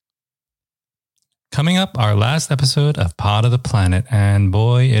Coming up, our last episode of Pod of the Planet, and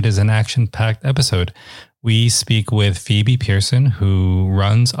boy, it is an action-packed episode. We speak with Phoebe Pearson, who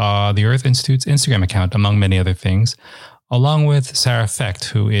runs the Earth Institute's Instagram account, among many other things, along with Sarah Fecht,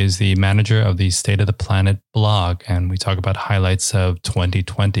 who is the manager of the State of the Planet blog, and we talk about highlights of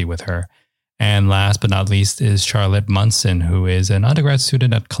 2020 with her. And last but not least is Charlotte Munson, who is an undergrad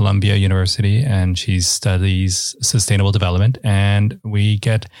student at Columbia University, and she studies sustainable development, and we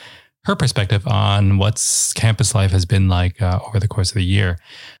get her perspective on what campus life has been like over the course of the year.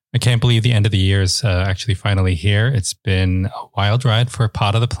 I can't believe the end of the year is actually finally here. It's been a wild ride for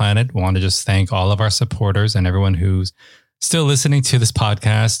Pod of the Planet. We want to just thank all of our supporters and everyone who's still listening to this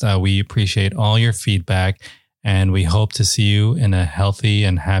podcast. We appreciate all your feedback, and we hope to see you in a healthy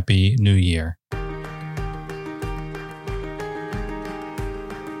and happy new year.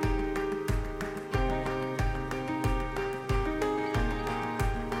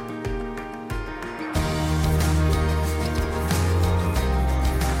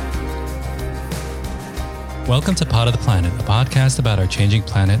 Welcome to Pod of the Planet, a podcast about our changing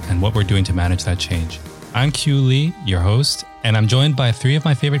planet and what we're doing to manage that change. I'm Q Lee, your host, and I'm joined by three of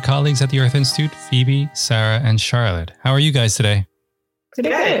my favorite colleagues at the Earth Institute, Phoebe, Sarah, and Charlotte. How are you guys today? Pretty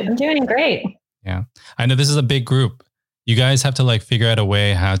good. I'm doing great. Yeah. I know this is a big group. You guys have to figure out a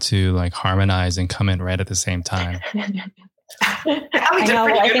way how to harmonize and come in right at the same time.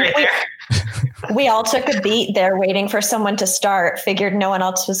 We all took a beat there waiting for someone to start, figured no one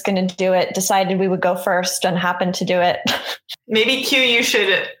else was going to do it, decided we would go first and happened to do it. Maybe Q, you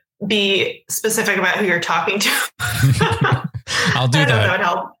should be specific about who you're talking to. I'll do that. That would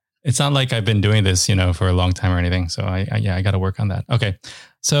help. It's not like I've been doing this, for a long time or anything. So I got to work on that. Okay.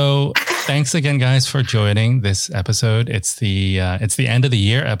 So thanks again, guys, for joining this episode. It's the end of the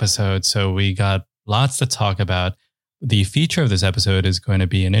year episode. So we got lots to talk about. The feature of this episode is going to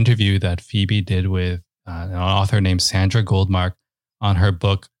be an interview that Phoebe did with an author named Sandra Goldmark on her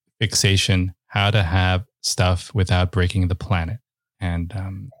book, Fixation: How to Have Stuff Without Breaking the Planet. And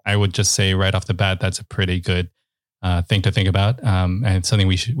I would just say right off the bat, that's a pretty good thing to think about. And it's something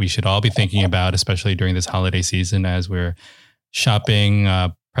we should all be thinking about, especially during this holiday season as we're shopping,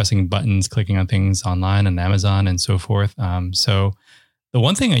 pressing buttons, clicking on things online and Amazon and so forth. So the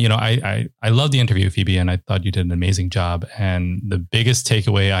one thing, I love the interview, Phoebe, and I thought you did an amazing job. And the biggest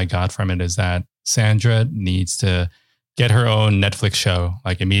takeaway I got from it is that Sandra needs to get her own Netflix show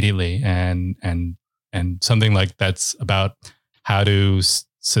immediately, and something that's about how to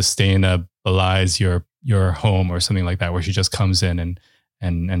sustainabilize your home or something like that, where she just comes in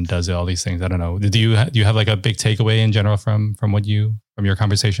and does all these things. I don't know. Do you have a big takeaway in general from your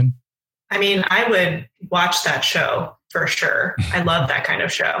conversation? I mean, I would watch that show for sure. I love that kind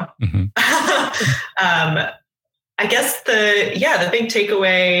of show. Mm-hmm. I guess the big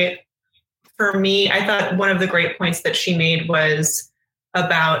takeaway for me, I thought one of the great points that she made was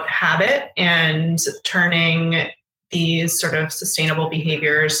about habit and turning these sort of sustainable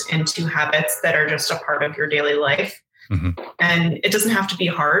behaviors into habits that are just a part of your daily life. Mm-hmm. And it doesn't have to be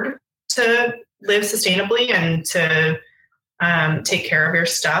hard to live sustainably and to take care of your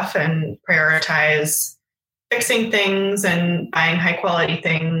stuff and prioritize fixing things and buying high quality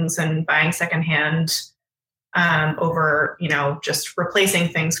things and buying secondhand over, just replacing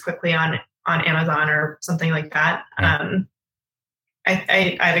things quickly on Amazon or something like that. Yeah.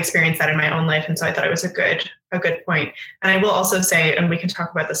 I've experienced that in my own life. And so I thought it was a good point. And I will also say, and we can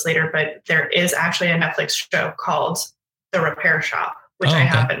talk about this later, but there is actually a Netflix show called The Repair Shop, which I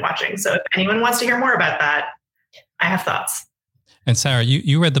have been watching. So if anyone wants to hear more about that, I have thoughts. And Sarah,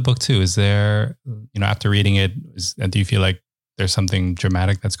 you read the book too. Is there, after reading it, do you feel like there's something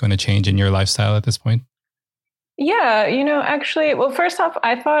dramatic that's going to change in your lifestyle at this point? Yeah, actually, well, first off,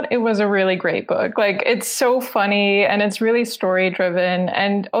 I thought it was a really great book. It's so funny and it's really story driven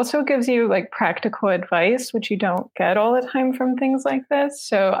and also gives you practical advice, which you don't get all the time from things like this.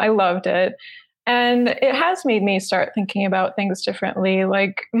 So I loved it. And it has made me start thinking about things differently.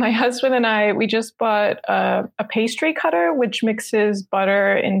 My husband and I, we just bought a pastry cutter, which mixes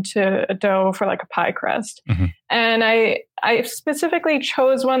butter into a dough for a pie crust. Mm-hmm. And I specifically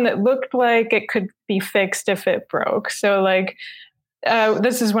chose one that looked like it could be fixed if it broke. So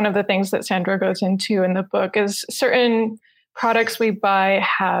this is one of the things that Sandra goes into in the book is certain products we buy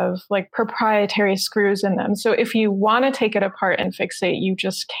have proprietary screws in them. So if you want to take it apart and fix it, you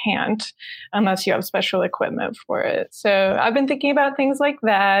just can't unless you have special equipment for it. So I've been thinking about things like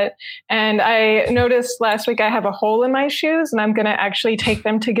that. And I noticed last week I have a hole in my shoes and I'm going to actually take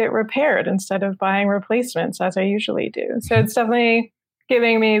them to get repaired instead of buying replacements as I usually do. So it's definitely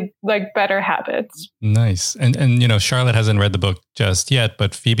giving me better habits. Nice. And Charlotte hasn't read the book just yet,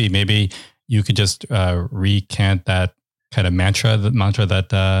 but Phoebe, maybe you could just recant that kind of mantra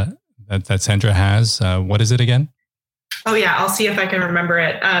that Sandra has. What is it again? Oh yeah, I'll see if I can remember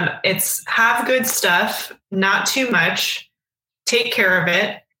it. It's have good stuff, not too much, take care of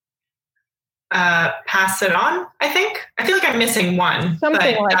it, pass it on. I feel like I'm missing one.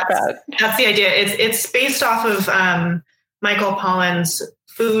 Something like that. That's the idea. It's based off of Michael Pollan's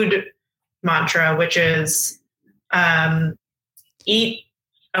food mantra, which is eat.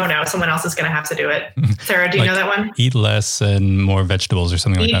 Oh no, someone else is going to have to do it. Sarah, do you know that one? Eat less and more vegetables or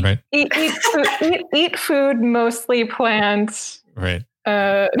something like that, right? Eat food, mostly plants. Right.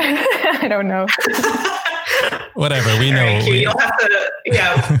 I don't know. Whatever, we know. Right, you'll have to,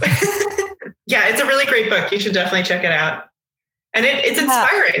 yeah. Yeah, it's a really great book. You should definitely check it out. And it's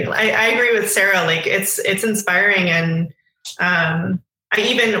inspiring. I agree with Sarah. Like it's inspiring. And I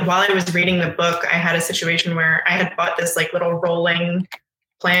even, while I was reading the book, I had a situation where I had bought this like little rolling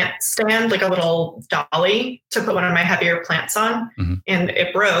plant stand, like a little dolly to put one of my heavier plants on. Mm-hmm. And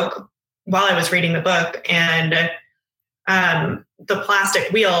it broke while I was reading the book. And the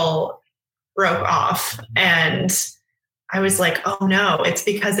plastic wheel broke off. And I was like, oh no, it's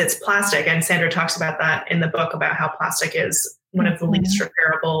because it's plastic. And Sandra talks about that in the book, about how plastic is one of the least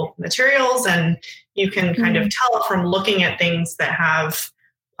repairable materials. And you can kind of tell from looking at things that have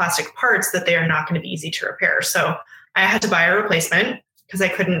plastic parts that they are not going to be easy to repair. So I had to buy a replacement because I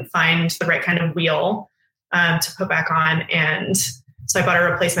couldn't find the right kind of wheel to put back on. And so I bought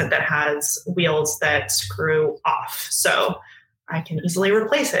a replacement that has wheels that screw off. So I can easily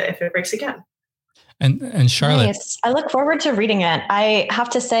replace it if it breaks again. And Charlotte. Nice. I look forward to reading it. I have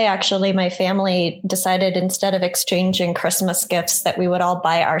to say, actually, my family decided instead of exchanging Christmas gifts that we would all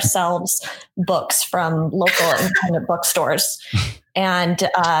buy ourselves books from local independent bookstores. And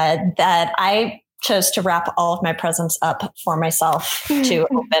that I chose to wrap all of my presents up for myself to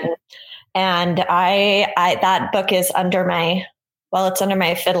open. And I that book is under my, it's under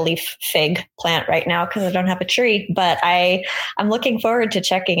my fiddle leaf fig plant right now because I don't have a tree, but I'm looking forward to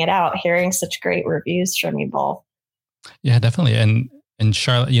checking it out, hearing such great reviews from you both. Yeah, definitely. And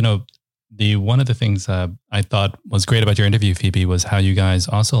Charlotte, one of the things I thought was great about your interview, Phoebe, was how you guys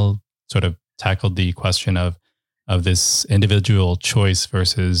also sort of tackled the question of this individual choice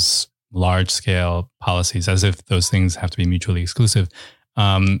versus large scale policies, as if those things have to be mutually exclusive.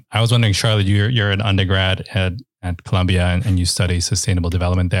 I was wondering, Charlotte, you're an undergrad at Columbia and you study sustainable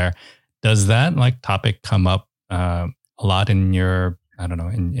development there. Does that topic come up a lot in your,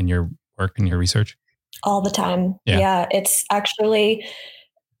 in your work and your research? All the time. Yeah. It's actually,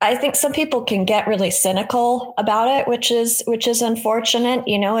 I think some people can get really cynical about it, which is unfortunate.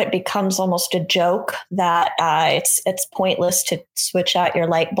 It becomes almost a joke that it's pointless to switch out your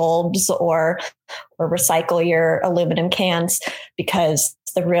light bulbs or recycle your aluminum cans, because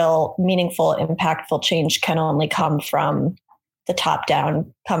the real meaningful, impactful change can only come from the top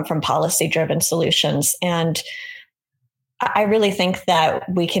down, come from policy-driven solutions. And I really think that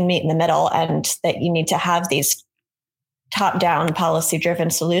we can meet in the middle and that you need to have these top-down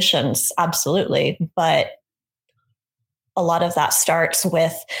policy-driven solutions, absolutely. But a lot of that starts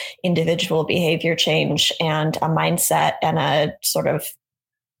with individual behavior change and a mindset and a sort of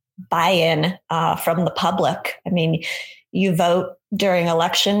buy-in from the public. I mean, you vote during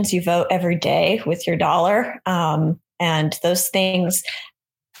elections, you vote every day with your dollar. And those things,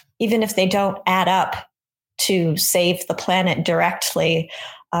 even if they don't add up to save the planet directly,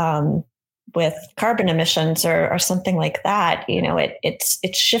 with carbon emissions or something like that,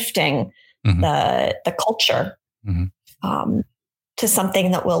 it's shifting the culture to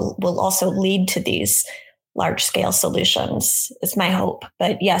something that will also lead to these large scale solutions, is my hope.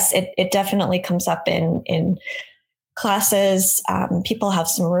 But yes, it definitely comes up in classes. People have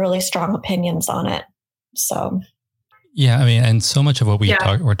some really strong opinions on it. So. Yeah, I mean, and so much of what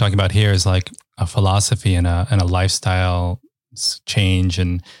we're talking about here is like a philosophy and a lifestyle change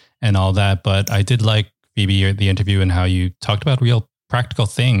and all that. But I did like, Phoebe, the interview and how you talked about real practical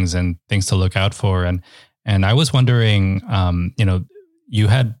things and things to look out for. And I was wondering, both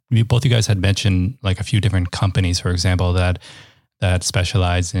you guys had mentioned like a few different companies, for example, that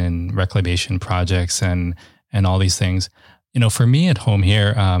specialize in reclamation projects and all these things. For me at home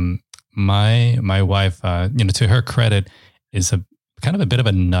here, my wife, to her credit, is a kind of a bit of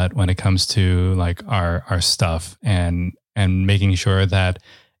a nut when it comes to like our stuff and making sure that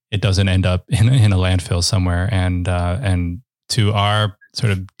it doesn't end up in a landfill somewhere. And to our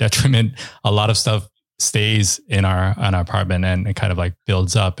sort of detriment, a lot of stuff stays in our apartment and it kind of like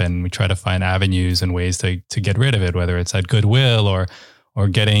builds up, and we try to find avenues and ways to get rid of it, whether it's at Goodwill or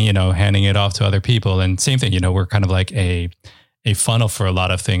getting, handing it off to other people. And same thing, we're kind of like a a funnel for a lot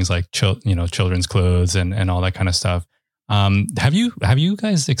of things like children's clothes and all that kind of stuff. Have you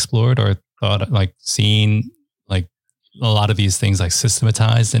guys explored or thought, like, seen like a lot of these things like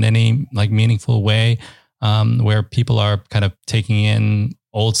systematized in any like meaningful way, where people are kind of taking in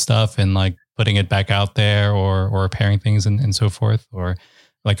old stuff and like putting it back out there, or repairing things and so forth? Or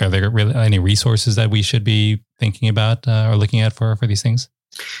like, are there really any resources that we should be thinking about or looking at for these things?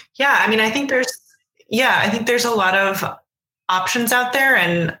 Yeah, I mean, I think there's a lot of options out there,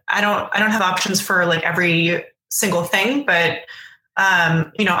 and I don't have options for like every single thing, but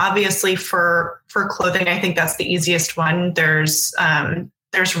obviously for clothing, I think that's the easiest one. There's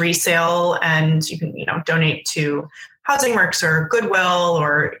resale, and you can donate to Housing Works or Goodwill,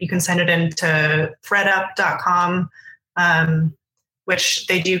 or you can send it into threadup.com, which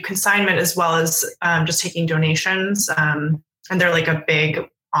they do consignment as well as just taking donations. And they're like a big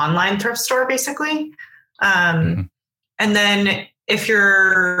online thrift store, basically. And then if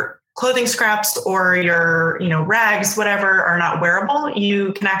your clothing scraps or your, rags, whatever, are not wearable,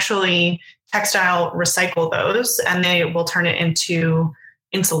 you can actually textile recycle those, and they will turn it into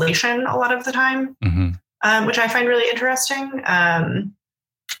insulation a lot of the time, which I find really interesting. And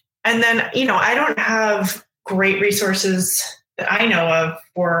then, I don't have great resources that I know of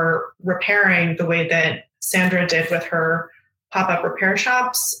for repairing the way that Sandra did with her pop-up repair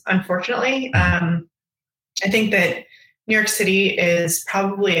shops, unfortunately. I think that New York City is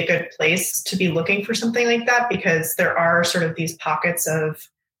probably a good place to be looking for something like that, because there are sort of these pockets of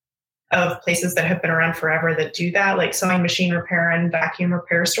places that have been around forever that do that, like sewing machine repair and vacuum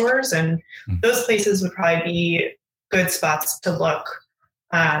repair stores. And those places would probably be good spots to look.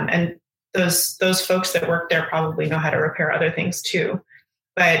 And those folks that work there probably know how to repair other things too.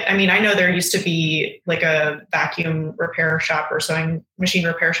 But I mean, I know there used to be like a vacuum repair shop or sewing machine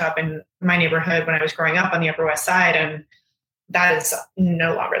repair shop in my neighborhood when I was growing up on the Upper West Side, and that is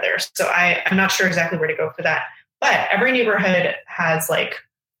no longer there. So I'm not sure exactly where to go for that. But every neighborhood has like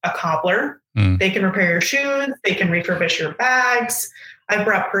a cobbler. They can repair your shoes. They can refurbish your bags. I've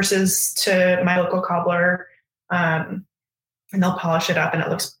brought purses to my local cobbler, and they'll polish it up and it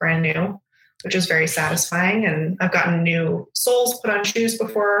looks brand new, which is very satisfying. And I've gotten new soles put on shoes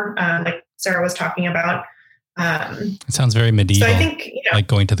before, like Sarah was talking about. It sounds very medieval. So I think, like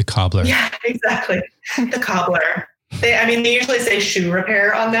going to the cobbler. Yeah, exactly. The cobbler. They usually say shoe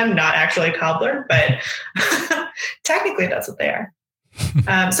repair on them, not actually cobbler, but technically that's what they are.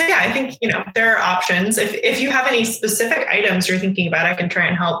 So yeah, I think, there are options. If you have any specific items you're thinking about, I can try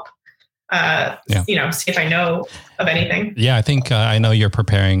and help, see if I know of anything. Yeah, I think I know you're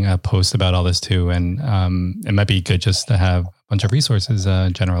preparing a post about all this too. And it might be good just to have a bunch of resources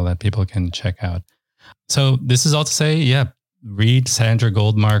in general that people can check out. So this is all to say, read Sandra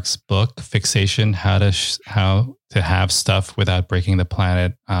Goldmark's book, Fixation, How to Have Stuff Without Breaking the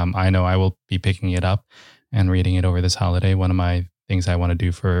Planet. I know I will be picking it up and reading it over this holiday. One of my things I want to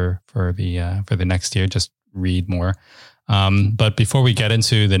do for the next year, just read more. But before we get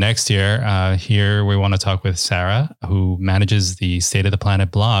into the next year, here we want to talk with Sarah, who manages the State of the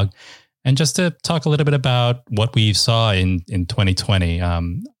Planet blog, and just to talk a little bit about what we saw in 2020.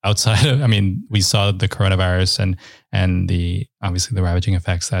 Outside of, we saw the coronavirus and the obviously the ravaging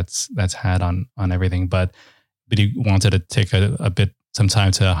effects that's had on everything. But we wanted to take some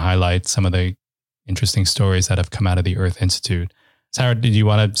time to highlight some of the interesting stories that have come out of the Earth Institute. Sarah, did you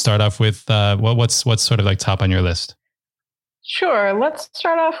want to start off with what's sort of like top on your list? Sure. Let's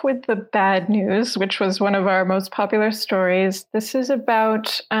start off with the bad news, which was one of our most popular stories. This is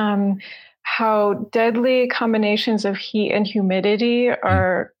about how deadly combinations of heat and humidity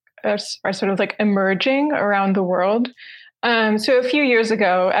are sort of like emerging around the world. So a few years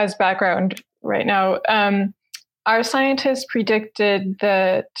ago, as background right now, our scientists predicted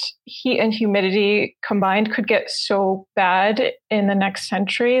that heat and humidity combined could get so bad in the next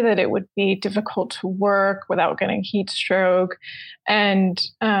century that it would be difficult to work without getting heat stroke. And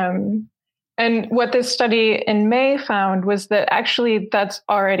what this study in May found was that actually that's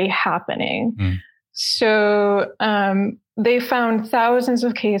already happening. So they found thousands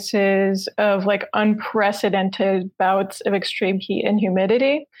of cases of like unprecedented bouts of extreme heat and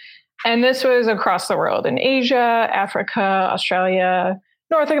humidity. And this was across the world, in Asia, Africa, Australia,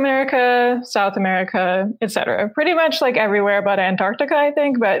 North America, South America, etc. Pretty much like everywhere but Antarctica, I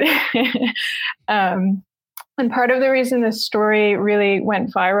think. But and part of the reason this story really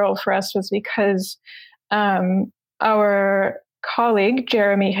went viral for us was because our colleague,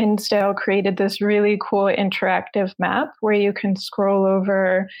 Jeremy Hinsdale, created this really cool interactive map where you can scroll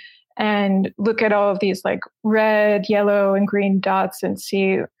over and look at all of these like red, yellow, and green dots and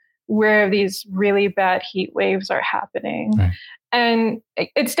see where these really bad heat waves are happening. Right. And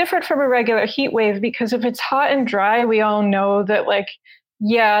it's different from a regular heat wave because if it's hot and dry, we all know that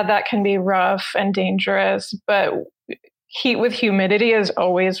that can be rough and dangerous, but heat with humidity is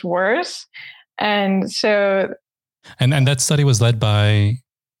always worse. And so... And that study was led by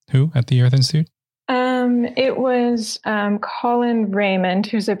who at the Earth Institute? It was Colin Raymond,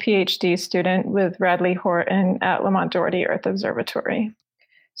 who's a PhD student with Radley Horton at Lamont Doherty Earth Observatory.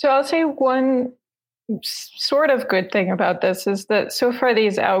 So I'll say one sort of good thing about this is that so far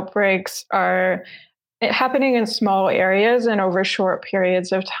these outbreaks are happening in small areas and over short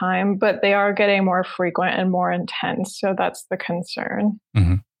periods of time, but they are getting more frequent and more intense. So that's the concern.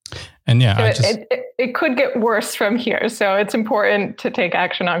 Mm-hmm. And yeah, so it could get worse from here. So it's important to take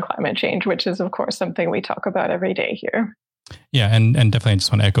action on climate change, which is, of course, something we talk about every day here. Yeah, and definitely I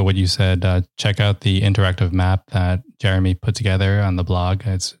just want to echo what you said. Check out the interactive map that Jeremy put together on the blog.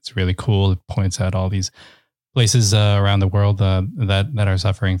 It's really cool. It points out all these places around the world that are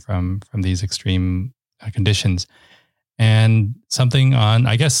suffering from these extreme conditions. And something on,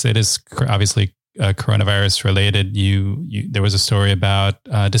 I guess it is obviously coronavirus related. There was a story about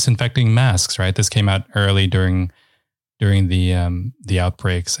disinfecting masks, right? This came out early during the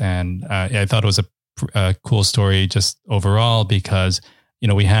outbreaks, and I thought it was a cool story just overall because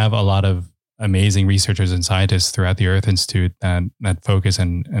we have a lot of amazing researchers and scientists throughout the Earth Institute that focus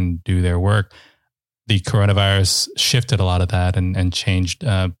and do their work. The coronavirus shifted a lot of that and changed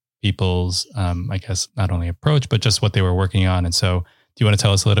people's, I guess, not only approach but just what they were working on. And so, do you want to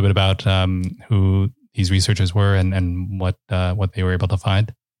tell us a little bit about who these researchers were and what they were able to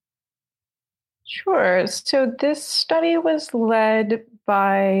find? Sure. So this study was led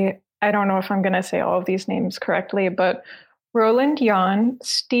by, I don't know if I'm going to say all of these names correctly, but Roland Yan,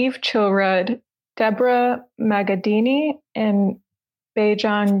 Steve Chilrud, Deborah Magadini, and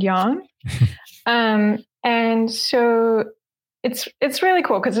Beijan Yang. And so it's really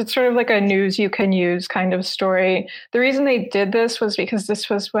cool because it's sort of like a news you can use kind of story. The reason they did this was because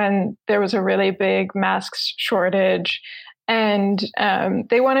this was when there was a really big mask shortage. And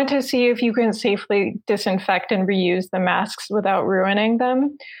they wanted to see if you can safely disinfect and reuse the masks without ruining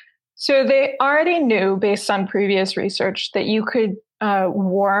them. So they already knew, based on previous research, that you could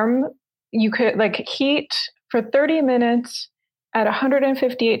heat for 30 minutes at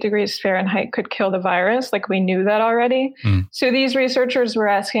 158 degrees Fahrenheit could kill the virus. We knew that already. So these researchers were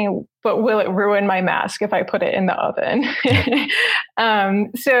asking, but will it ruin my mask if I put it in the oven?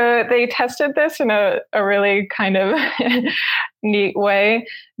 So they tested this in a really kind of neat way.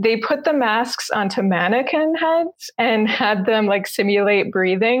 They put the masks onto mannequin heads and had them simulate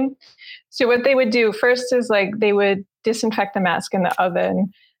breathing. So what they would do first is they would disinfect the mask in the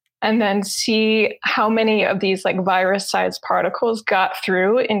oven and then see how many of these virus-sized particles got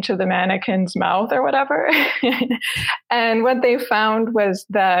through into the mannequin's mouth or whatever. And what they found was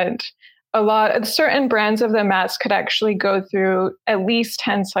that certain brands of the mask could actually go through at least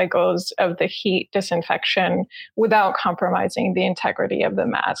 10 cycles of the heat disinfection without compromising the integrity of the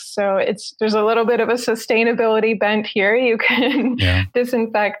mask. So there's a little bit of a sustainability bent here. You can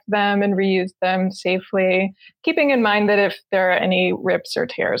disinfect them and reuse them safely, keeping in mind that if there are any rips or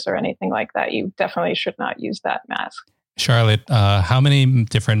tears or anything like that, you definitely should not use that mask. Charlotte, how many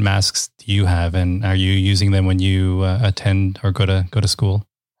different masks do you have, and are you using them when you attend or go to school?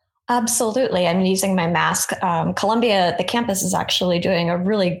 Absolutely. I'm using my mask. Columbia, the campus is actually doing a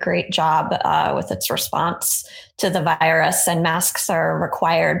really great job with its response to the virus, and masks are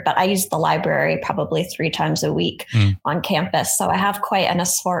required, but I use the library probably 3 times a week on campus. So I have quite an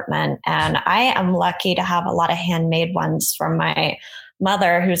assortment, and I am lucky to have a lot of handmade ones from my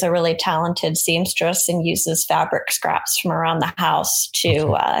mother, who's a really talented seamstress and uses fabric scraps from around the house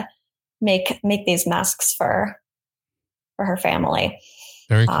to make these masks for her family.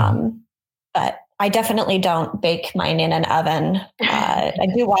 Very cool. But I definitely don't bake mine in an oven. I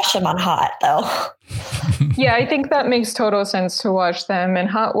do wash them on hot, though. Yeah, I think that makes total sense to wash them in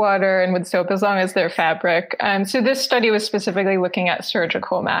hot water and with soap as long as they're fabric. So this study was specifically looking at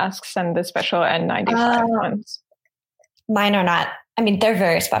surgical masks and the special N95 ones. Mine are not. I mean, they're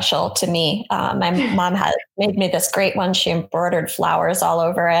very special to me. My mom had made me this great one. She embroidered flowers all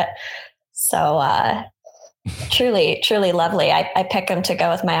over it. So truly, truly lovely. I pick them to go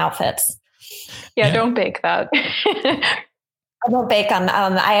with my outfits. Yeah. Don't bake that. I won't bake them.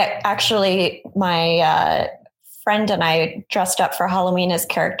 My friend and I dressed up for Halloween as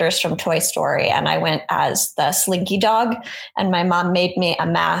characters from Toy Story, and I went as the Slinky Dog, and my mom made me a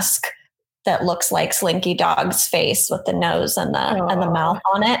mask that looks like Slinky Dog's face with the nose and the mouth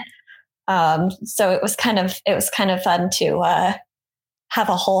on it. So it was kind of fun to have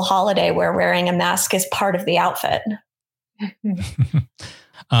a whole holiday where wearing a mask is part of the outfit.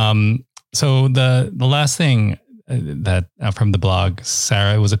 So the last thing that from the blog,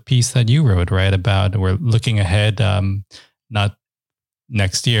 Sarah, was a piece that you wrote, right? About we're looking ahead, not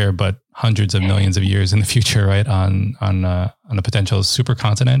next year, but hundreds of millions of years in the future, right? On a potential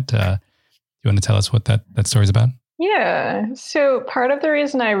supercontinent. You want to tell us what that story is about? Yeah. So part of the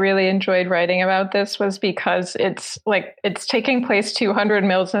reason I really enjoyed writing about this was because it's taking place 200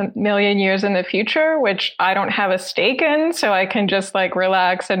 million years in the future, which I don't have a stake in. So I can just like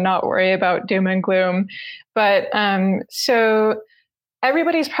relax and not worry about doom and gloom. But so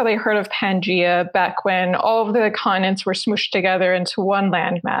everybody's probably heard of Pangea back when all of the continents were smooshed together into one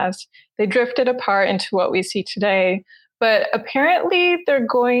landmass. They drifted apart into what we see today. But apparently they're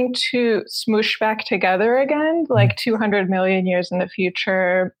going to smoosh back together again, like 200 million years in the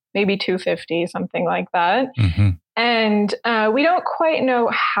future, maybe 250, something like that. Mm-hmm. And we don't quite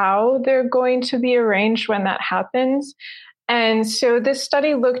know how they're going to be arranged when that happens. And so this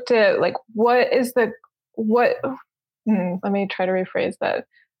study looked at like, let me try to rephrase that.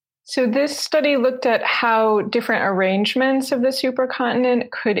 So this study looked at how different arrangements of the supercontinent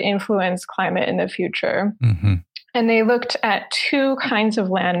could influence climate in the future. Mm-hmm. And they looked at two kinds of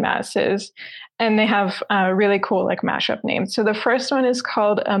land masses, and they have really cool like mashup names. So the first one is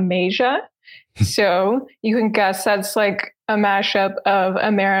called Amasia. So you can guess that's like a mashup of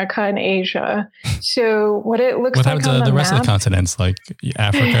America and Asia. So what it looks like on the map. What happens to the rest of the continents, like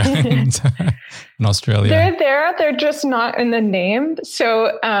Africa and Australia? They're there. They're just not in the name.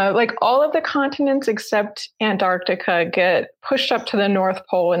 So like all of the continents except Antarctica get pushed up to the North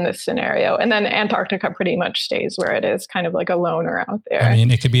Pole in this scenario. And then Antarctica pretty much stays where it is, kind of like a loner out there. I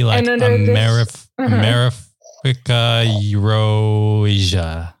mean, it could be like America,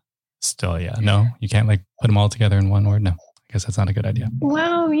 Eurasia. Still, yeah. No, you can't like put them all together in one word. No, I guess that's not a good idea.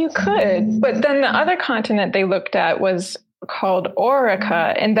 Well, you could. But then the other continent they looked at was called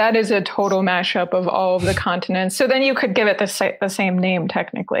Orica, and that is a total mashup of all of the continents. So then you could give it the same name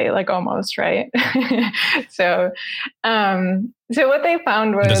technically, like almost, right? So what they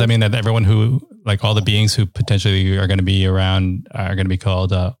found was... Does that mean that everyone who, like all the beings who potentially are going to be around are going to be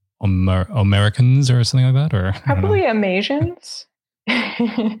called Americans or something like that? Or probably Amasians.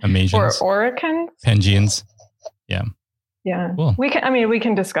 Amasians. Or Oricans. Pangeans. Yeah. Yeah. Cool. We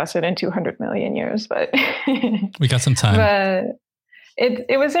can discuss it in 200 million years, but we got some time. But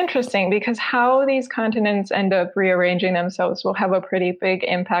it was interesting because how these continents end up rearranging themselves will have a pretty big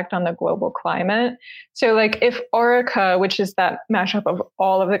impact on the global climate. So like if Orica, which is that mashup of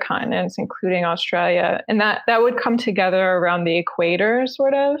all of the continents, including Australia, and that would come together around the equator,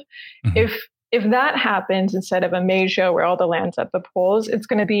 sort of. Mm-hmm. If that happens instead of Amasia, where all the land's at the poles, it's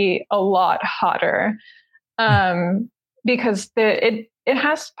going to be a lot hotter. Because it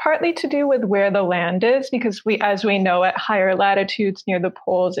has partly to do with where the land is, because as we know, at higher latitudes near the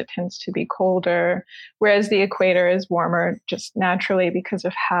poles, it tends to be colder, whereas the equator is warmer just naturally because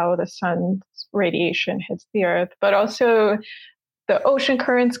of how the sun's radiation hits the earth. But also the ocean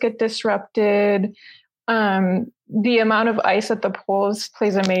currents get disrupted. The amount of ice at the poles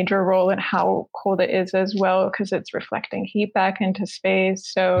plays a major role in how cold it is as well, because it's reflecting heat back into space.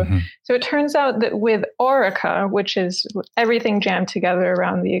 So it turns out that with Orica, which is everything jammed together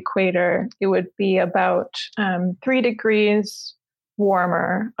around the equator, it would be about 3 degrees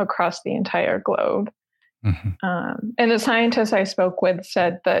warmer across the entire globe. Mm-hmm. And the scientist I spoke with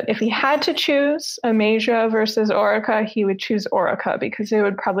said that if he had to choose Amasia versus Orica, he would choose Orica because it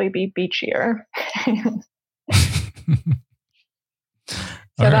would probably be beachier.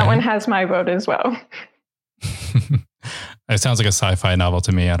 So that one has my vote as well. It sounds like a sci-fi novel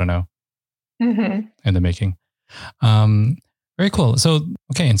to me. I don't know. Mm-hmm. In the making. Very cool. So,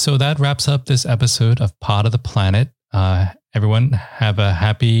 okay. And so that wraps up this episode of Pod of the Planet. Everyone have a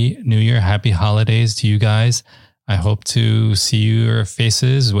happy New Year, happy holidays to you guys. I hope to see your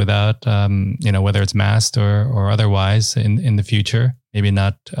faces without, whether it's masked or otherwise in the future. Maybe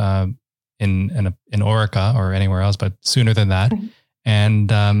not in Orica or anywhere else, but sooner than that. And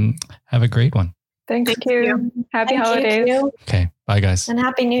have a great one. Thank you. Happy holidays. You. Okay. Bye, guys. And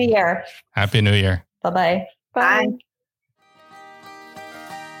Happy New Year. Happy New Year. Bye-bye. Bye.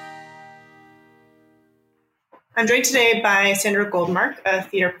 I'm joined today by Sandra Goldmark, a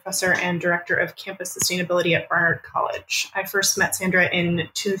theater professor and director of campus sustainability at Barnard College. I first met Sandra in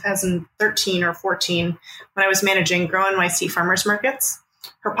 2013 or 14 when I was managing Grow NYC farmers markets.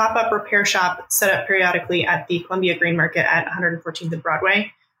 Her pop-up repair shop set up periodically at the Columbia Grain Market at 114th and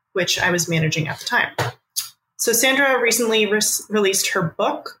Broadway, which I was managing at the time. So Sandra recently released her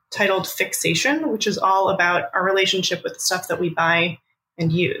book titled Fixation, which is all about our relationship with the stuff that we buy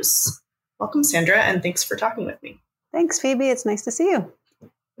and use. Welcome, Sandra, and thanks for talking with me. Thanks, Phoebe. It's nice to see you.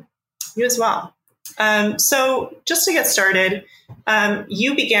 You as well. So just to get started,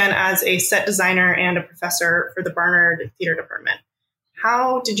 you began as a set designer and a professor for the Barnard Theater Department.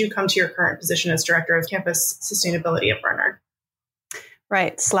 How did you come to your current position as director of campus sustainability at Barnard?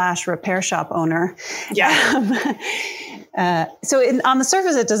 Right, / repair shop owner. Yeah. On the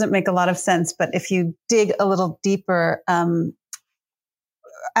surface, it doesn't make a lot of sense, but if you dig a little deeper,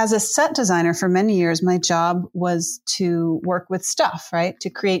 as a set designer for many years, my job was to work with stuff, right? To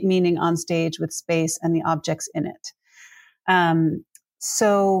create meaning on stage with space and the objects in it.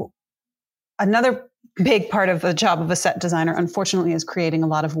 So another big part of the job of a set designer, unfortunately, is creating a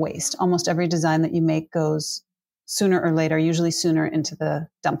lot of waste. Almost every design that you make goes sooner or later, usually sooner, into the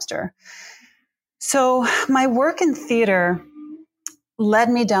dumpster. So my work in theater led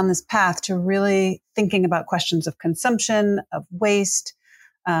me down this path to really thinking about questions of consumption, of waste,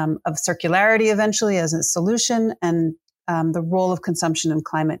 of circularity eventually as a solution, and the role of consumption in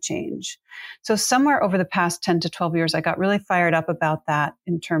climate change. So somewhere over the past 10 to 12 years, I got really fired up about that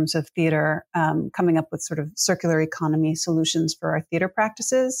in terms of theater, coming up with sort of circular economy solutions for our theater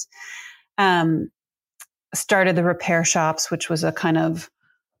practices. Started the repair shops, which was a kind of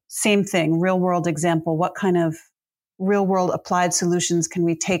same thing, real world example. What kind of real world applied solutions can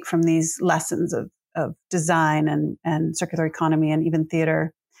we take from these lessons of design and circular economy and even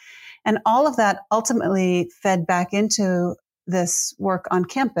theater? And all of that ultimately fed back into this work on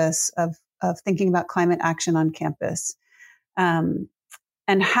campus of thinking about climate action on campus. And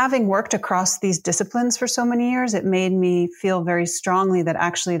having worked across these disciplines for so many years, it made me feel very strongly that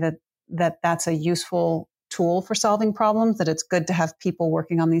actually that's a useful tool for solving problems, that it's good to have people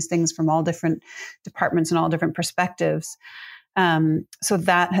working on these things from all different departments and all different perspectives. So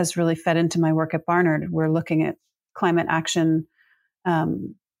that has really fed into my work at Barnard. We're looking at climate action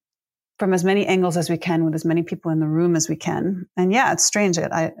from as many angles as we can, with as many people in the room as we can. And yeah, it's strange.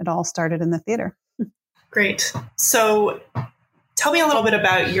 It all started in the theater. Great. So tell me a little bit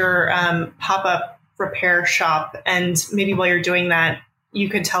about your pop-up repair shop. And maybe while you're doing that, you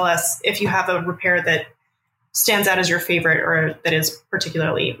could tell us if you have a repair that stands out as your favorite or that is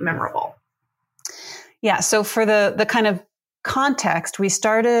particularly memorable. Yeah. So for the kind of context, we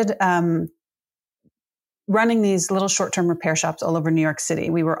started running these little short-term repair shops all over New York City.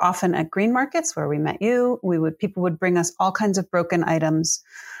 We were often at green markets where we met you. People would bring us all kinds of broken items.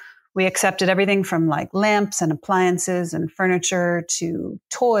 We accepted everything from like lamps and appliances and furniture to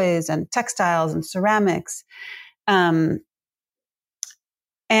toys and textiles and ceramics. And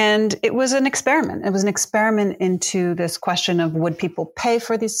it was an experiment. It was an experiment into this question of, would people pay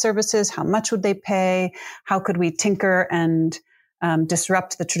for these services? How much would they pay? How could we tinker and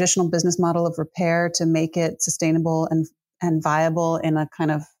disrupt the traditional business model of repair to make it sustainable and viable in a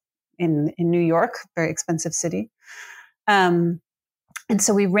kind of in New York, very expensive city. And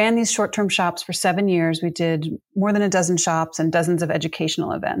so we ran these short-term shops for 7 years. We did more than a dozen shops and dozens of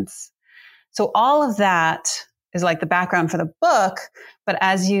educational events. So all of that is like the background for the book. But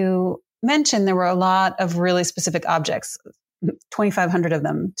as you mentioned, there were a lot of really specific objects, 2,500 of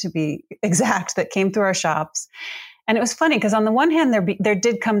them to be exact, that came through our shops. And it was funny because on the one hand, there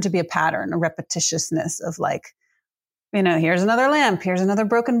did come to be a pattern, a repetitiousness of like, here's another lamp, here's another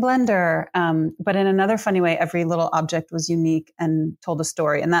broken blender. But in another funny way, every little object was unique and told a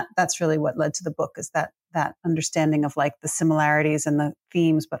story. And that's really what led to the book, is that understanding of like the similarities and the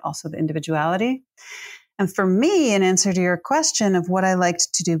themes, but also the individuality. And for me, in answer to your question of what I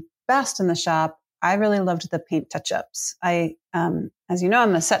liked to do best in the shop, I really loved the paint touch-ups. As you know,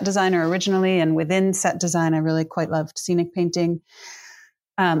 I'm a set designer originally, and within set design, I really quite loved scenic painting.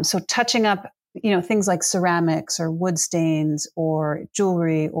 So touching up, things like ceramics or wood stains or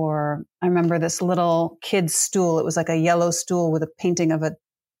jewelry, or I remember this little kid's stool. It was like a yellow stool with a painting of a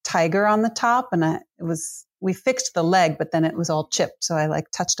tiger on the top, and we fixed the leg, but then it was all chipped, so I like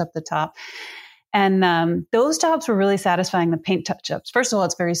touched up the top. And those jobs were really satisfying, the paint touch-ups. First of all,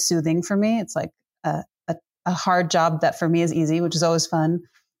 it's very soothing for me. It's like a hard job that for me is easy, which is always fun.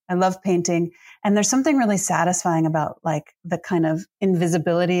 I love painting. And there's something really satisfying about like the kind of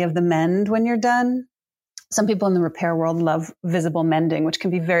invisibility of the mend when you're done. Some people in the repair world love visible mending, which can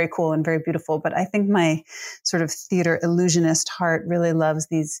be very cool and very beautiful. But I think my sort of theater illusionist heart really loves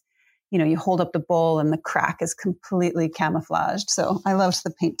these, you hold up the bowl and the crack is completely camouflaged. So I loved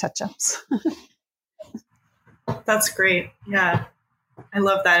the paint touch-ups. That's great. Yeah. I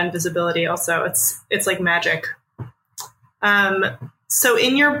love that invisibility also. It's like magic. So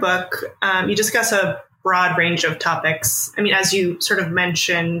in your book, you discuss a broad range of topics. I mean, as you sort of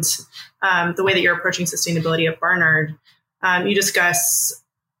mentioned, the way that you're approaching sustainability at Barnard, You discuss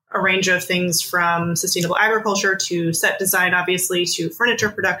a range of things from sustainable agriculture to set design, obviously, to furniture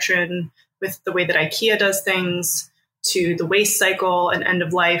production with the way that IKEA does things, to the waste cycle and end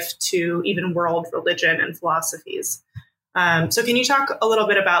of life, to even world religion and philosophies. So can you talk a little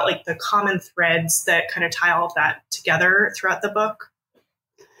bit about like the common threads that kind of tie all of that together throughout the book?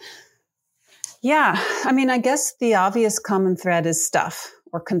 Yeah. I mean, I guess the obvious common thread is stuff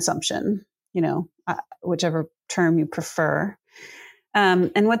or consumption, whichever term you prefer.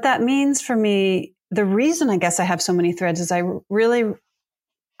 And what that means for me, the reason I guess I have so many threads is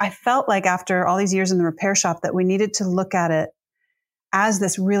I felt like after all these years in the repair shop that we needed to look at it as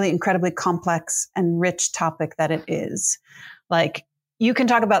this really incredibly complex and rich topic that it is. Like, you can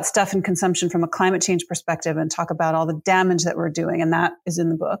talk about stuff and consumption from a climate change perspective and talk about all the damage that we're doing, and that is in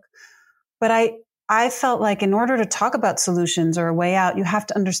the book. But I felt like in order to talk about solutions or a way out, you have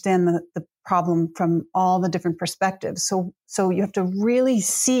to understand the problem from all the different perspectives. So you have to really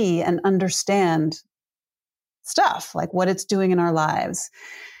see and understand stuff, like what it's doing in our lives.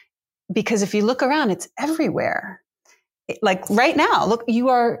 Because if you look around, it's everywhere. Like right now, look, you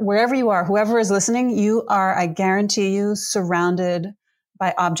are, wherever you are, whoever is listening, you are, I guarantee you, surrounded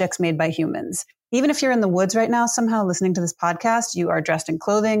by objects made by humans. Even if you're in the woods right now, somehow listening to this podcast, you are dressed in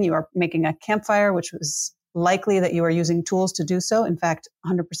clothing, you are making a campfire, which was likely that you are using tools to do so. In fact,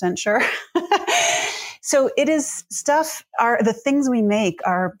 100% sure. So it is stuff, the things we make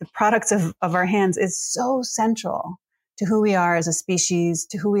are the products of our hands is so central to who we are as a species,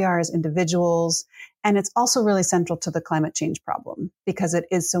 to who we are as individuals. And it's also really central to the climate change problem because it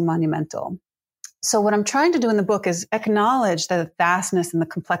is so monumental. So what I'm trying to do in the book is acknowledge the vastness and the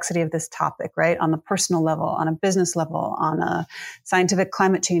complexity of this topic, right? On the personal level, on a business level, on a scientific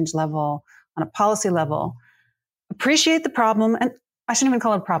climate change level, on a policy level. Appreciate the problem, and I shouldn't even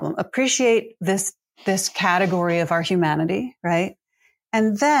call it a problem. Appreciate this category of our humanity, right?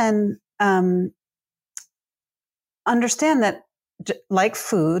 And then understand that, like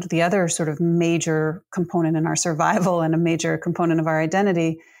food, the other sort of major component in our survival and a major component of our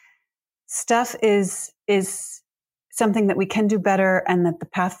identity, stuff is something that we can do better, and that the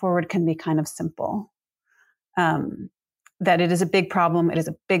path forward can be kind of simple. That it is a big problem. It is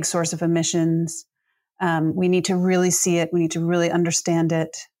a big source of emissions. We need to really see it. We need to really understand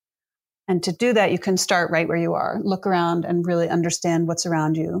it. And to do that, you can start right where you are. Look around and really understand what's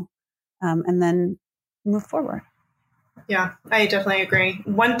around you, and then move forward. Yeah, I definitely agree.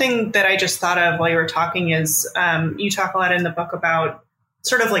 One thing that I just thought of while you were talking is you talk a lot in the book about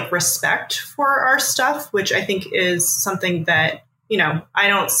sort of like respect for our stuff, which I think is something that, I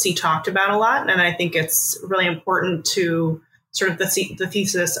don't see talked about a lot. And I think it's really important to sort of the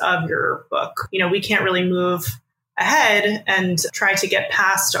thesis of your book. We can't really move ahead and try to get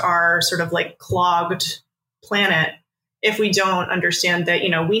past our sort of like clogged planet if we don't understand that,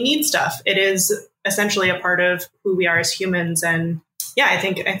 we need stuff. It is essentially a part of who we are as humans. And yeah, I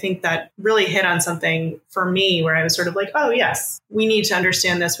think that really hit on something for me where I was sort of like, oh yes, we need to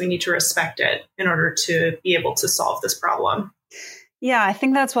understand this. We need to respect it in order to be able to solve this problem. Yeah, I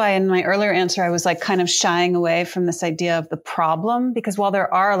think that's why in my earlier answer, I was like kind of shying away from this idea of the problem, because while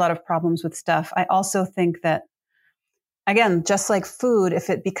there are a lot of problems with stuff, I also think that, again, just like food, if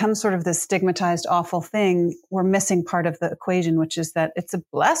it becomes sort of this stigmatized, awful thing, we're missing part of the equation, which is that it's a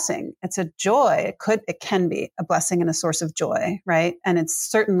blessing. It's a joy. It can be a blessing and a source of joy, right? And it's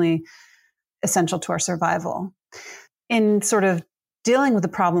certainly essential to our survival. In sort of dealing with the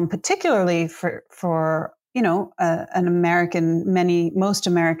problem, particularly for an American, most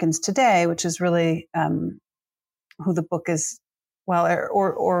Americans today, which is really who the book is,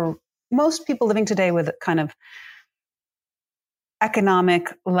 or most people living today with kind of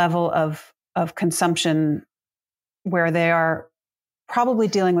economic level of consumption where they are probably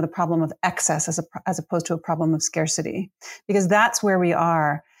dealing with a problem of excess as opposed to a problem of scarcity, because that's where we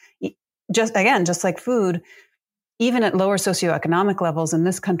are. Just like food, even at lower socioeconomic levels in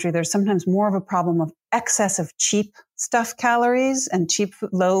this country, there's sometimes more of a problem of excess of cheap stuff calories and cheap,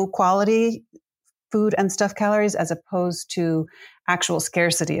 low quality food and stuff calories as opposed to actual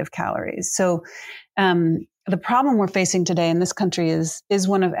scarcity of calories. So, the problem we're facing today in this country is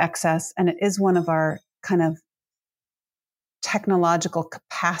one of excess, and it is one of our kind of technological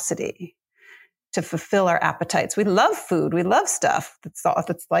capacity to fulfill our appetites. We love food. We love stuff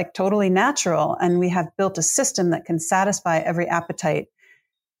that's like totally natural. And we have built a system that can satisfy every appetite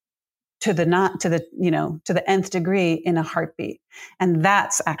to the nth degree in a heartbeat. And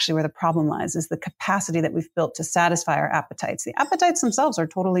that's actually where the problem lies, is the capacity that we've built to satisfy our appetites. The appetites themselves are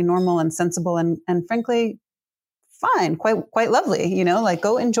totally normal and sensible and frankly, fine, quite lovely, like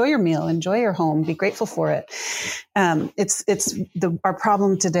go enjoy your meal, enjoy your home, be grateful for it. Our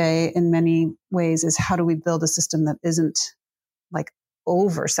problem today in many ways is how do we build a system that isn't like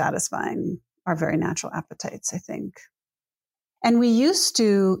over satisfying our very natural appetites, I think. And we used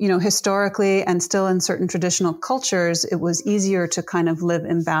to, historically and still in certain traditional cultures, it was easier to kind of live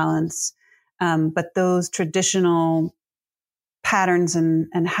in balance. But those traditional patterns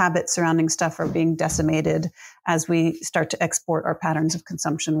and habits surrounding stuff are being decimated as we start to export our patterns of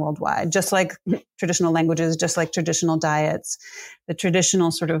consumption worldwide, just like traditional languages, just like traditional diets. The traditional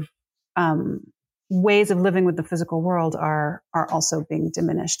sort of ways of living with the physical world are also being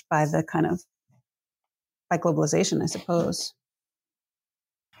diminished by by globalization, I suppose.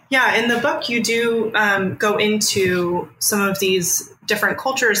 Yeah, in the book, you do go into some of these different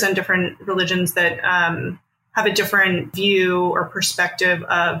cultures and different religions that have a different view or perspective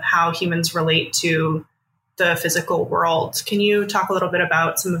of how humans relate to the physical world. Can you talk a little bit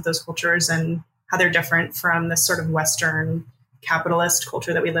about some of those cultures and how they're different from this sort of Western capitalist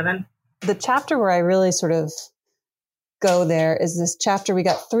culture that we live in? The chapter where I really sort of go there is this chapter. We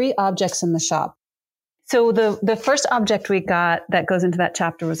got 3 objects in the shop. So the first object we got that goes into that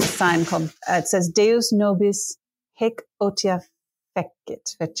chapter was a sign called, it says Deus nobis hic otia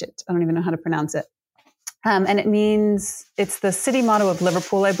fecit. I don't even know how to pronounce it. And it means, it's the city motto of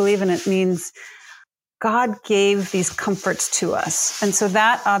Liverpool, I believe, and it means God gave these comforts to us. And so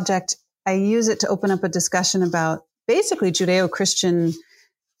that object, I use it to open up a discussion about basically Judeo-Christian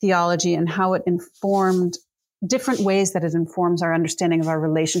theology and how it informed different ways that it informs our understanding of our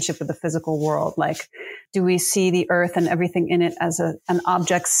relationship with the physical world. Like, do we see the earth and everything in it as an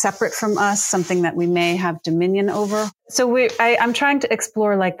object separate from us, something that we may have dominion over? So I'm trying to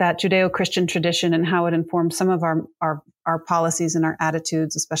explore like that Judeo-Christian tradition and how it informs some of our policies and our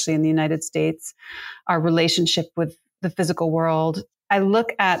attitudes, especially in the United States, our relationship with the physical world. I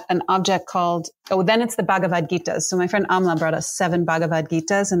look at an object called, then it's the Bhagavad Gita. So my friend Amla brought us 7 Bhagavad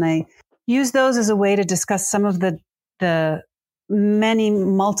Gitas, and I use those as a way to discuss some of the many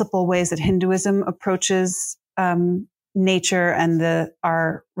multiple ways that Hinduism approaches nature and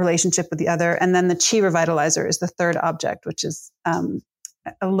our relationship with the other. And then the Chi Revitalizer is the third object, which is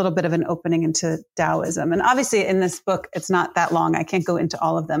a little bit of an opening into Taoism. And obviously in this book, it's not that long. I can't go into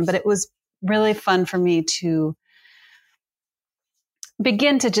all of them, but it was really fun for me to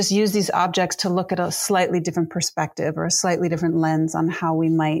begin to just use these objects to look at a slightly different perspective or a slightly different lens on how we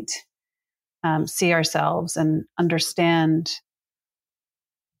might see ourselves and understand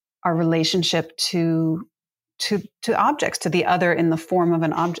our relationship to objects, to the other in the form of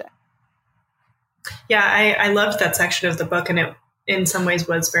an object. Yeah, I loved that section of the book, and it in some ways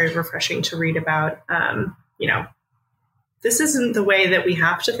was very refreshing to read about. This isn't the way that we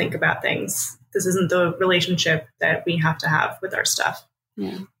have to think about things. This isn't the relationship that we have to have with our stuff.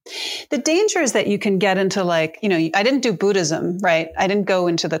 Yeah. The danger is that you can get into like, I didn't do Buddhism, right? I didn't go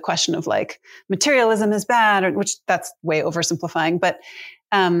into the question of like materialism is bad, which that's way oversimplifying. But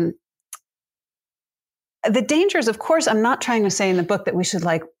the danger is, of course, I'm not trying to say in the book that we should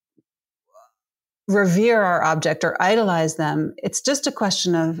like revere our object or idolize them. It's just a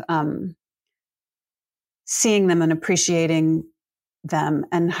question of seeing them and appreciating them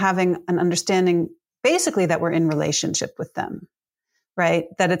and having an understanding basically that we're in relationship with them. Right.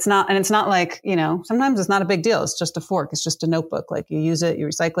 That it's not like, sometimes it's not a big deal. It's just a fork. It's just a notebook. Like you use it, you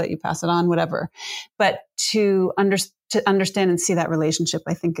recycle it, you pass it on, whatever. But to understand and see that relationship,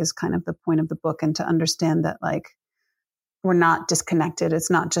 I think is kind of the point of the book, and to understand that like, we're not disconnected. It's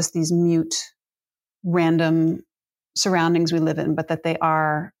not just these mute, random surroundings we live in, but that they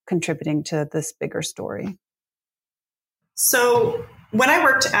are contributing to this bigger story. So when I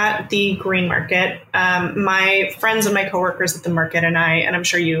worked at the green market, my friends and my coworkers at the market and I'm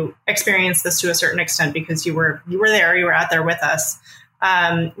sure you experienced this to a certain extent because you were there, you were out there with us.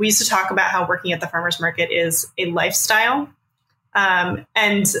 We used to talk about how working at the farmers market is a lifestyle.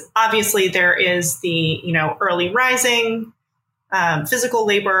 And obviously there is the, early rising, physical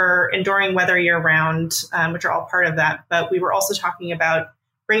labor, enduring weather year round, which are all part of that. But we were also talking about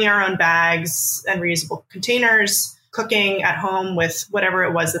bringing our own bags and reusable containers, cooking at home with whatever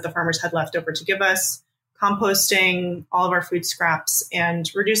it was that the farmers had left over to give us, composting all of our food scraps,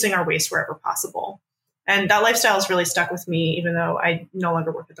 and reducing our waste wherever possible. And that lifestyle has really stuck with me, even though I no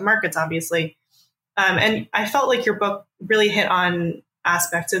longer work at the markets, obviously. And I felt like your book really hit on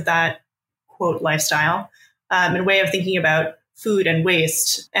aspects of that, quote, lifestyle, and a way of thinking about food and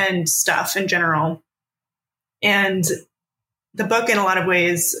waste and stuff in general. And the book, in a lot of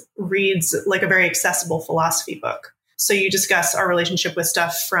ways, reads like a very accessible philosophy book. So you discuss our relationship with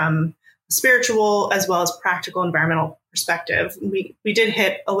stuff from spiritual as well as practical environmental perspective. We did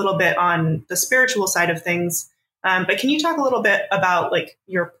hit a little bit on the spiritual side of things, but can you talk a little bit about like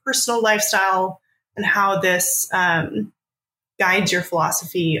your personal lifestyle and how this guides your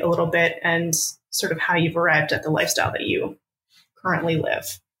philosophy a little bit and sort of how you've arrived at the lifestyle that you currently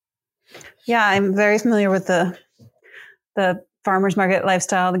live? Yeah, I'm very familiar with the farmer's market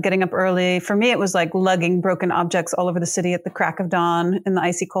lifestyle, the getting up early. For me, it was like lugging broken objects all over the city at the crack of dawn in the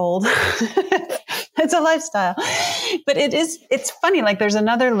icy cold. It's a lifestyle. But it's funny, like there's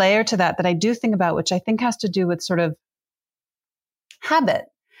another layer to that I do think about, which I think has to do with sort of habit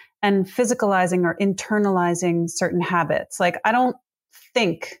and physicalizing or internalizing certain habits. Like I don't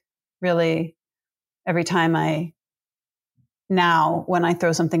think really every time now when I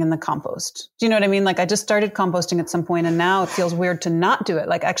throw something in the compost. Do you know what I mean? Like I just started composting at some point and now it feels weird to not do it.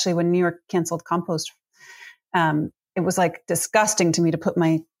 Like actually when New York canceled compost, it was like disgusting to me to put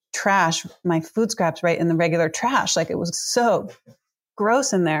my trash, my food scraps right in the regular trash. Like it was so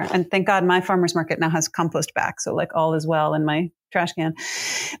gross in there. And thank God my farmer's market now has compost back. So like all is well in my trash can.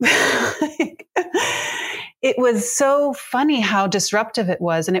 It was so funny how disruptive it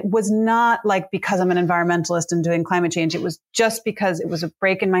was. And it was not like because I'm an environmentalist and doing climate change. It was just because it was a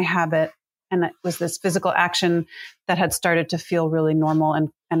break in my habit. And it was this physical action that had started to feel really normal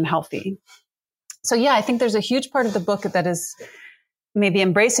and healthy. So yeah, I think there's a huge part of the book that is maybe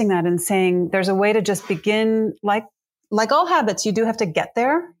embracing that and saying there's a way to just begin like all habits, you do have to get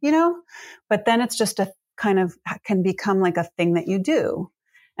there, you know, but then it's just a kind of can become like a thing that you do.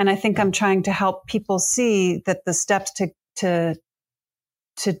 And I think I'm trying to help people see that the steps to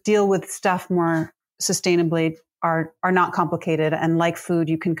deal with stuff more sustainably are not complicated. And like food,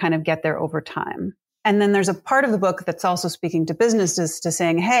 you can kind of get there over time. And then there's a part of the book that's also speaking to businesses to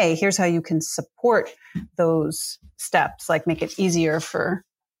saying, hey, here's how you can support those steps, like make it easier for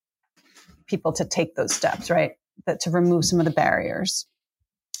people to take those steps, right? That to remove some of the barriers.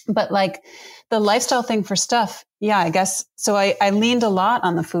 But like the lifestyle thing for stuff, yeah, I guess. So I leaned a lot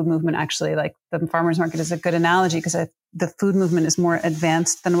on the food movement, actually. Like the farmer's market is a good analogy because the food movement is more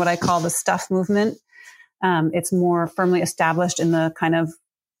advanced than what I call the stuff movement. It's more firmly established in the kind of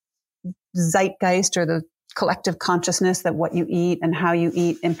zeitgeist or the collective consciousness that what you eat and how you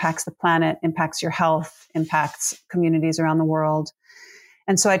eat impacts the planet, impacts your health, impacts communities around the world.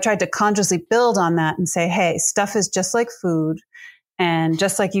 And so I tried to consciously build on that and say, hey, stuff is just like food. And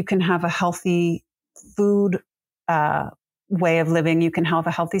just like you can have a healthy food way of living, you can have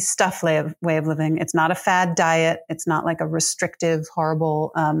a healthy stuff way of living. It's not a fad diet. It's not like a restrictive,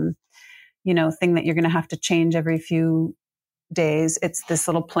 horrible, thing that you're going to have to change every few days. It's this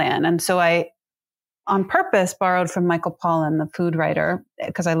little plan. And so I, on purpose, borrowed from Michael Pollan, the food writer,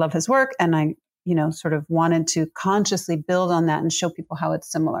 because I love his work. And I, sort of wanted to consciously build on that and show people how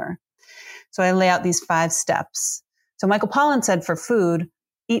it's similar. So I lay out these 5 steps. So Michael Pollan said for food,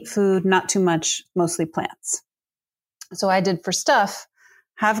 eat food, not too much, mostly plants. So I did for stuff,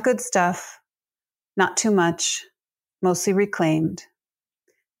 have good stuff, not too much, mostly reclaimed,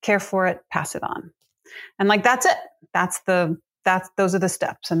 care for it, pass it on. And like, that's it. Those are the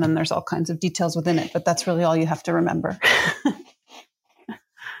steps. And then there's all kinds of details within it, but that's really all you have to remember.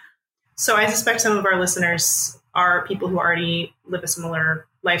 So I suspect some of our listeners are people who already live a similar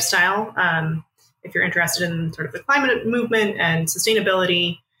lifestyle. If you're interested in sort of the climate movement and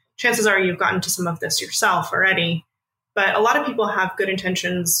sustainability, chances are you've gotten to some of this yourself already. But a lot of people have good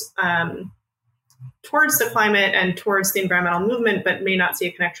intentions towards the climate and towards the environmental movement, but may not see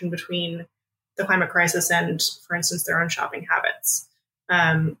a connection between the climate crisis and, for instance, their own shopping habits.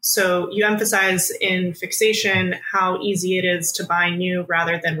 So you emphasize in Fixation how easy it is to buy new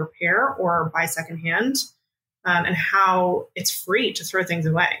rather than repair or buy secondhand, and how it's free to throw things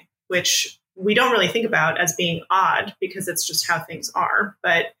away, which we don't really think about as being odd because it's just how things are.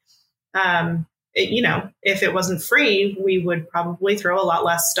 But, if it wasn't free, we would probably throw a lot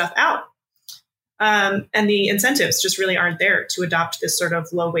less stuff out. And the incentives just really aren't there to adopt this sort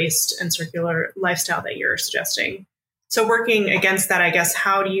of low waste and circular lifestyle that you're suggesting. So working against that, I guess,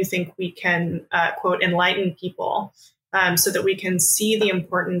 how do you think we can, quote, enlighten people so that we can see the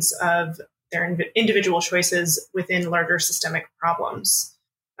importance of their individual choices within larger systemic problems?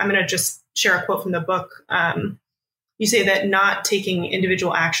 I'm going to just share a quote from the book. You say that not taking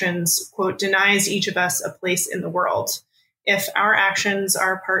individual actions, quote, denies each of us a place in the world. If our actions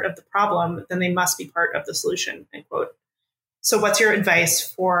are part of the problem, then they must be part of the solution, end quote. So what's your advice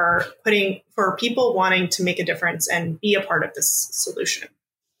for people wanting to make a difference and be a part of this solution?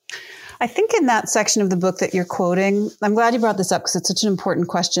 I think in that section of the book that you're quoting, I'm glad you brought this up because it's such an important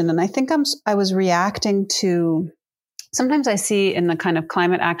question. And I think I was reacting to sometimes I see in the kind of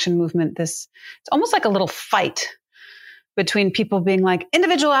climate action movement, it's almost like a little fight between people being like,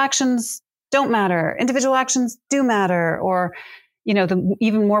 individual actions don't matter, individual actions do matter. Or, the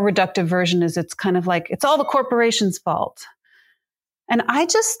even more reductive version is it's kind of like, it's all the corporation's fault. And I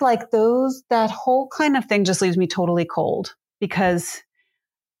just like that whole kind of thing just leaves me totally cold because,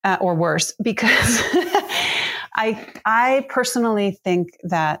 or worse, because I personally think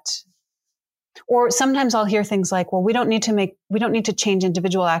that, or sometimes I'll hear things like, well, we don't need to change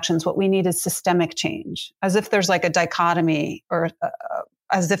individual actions. What we need is systemic change, as if there's like a dichotomy or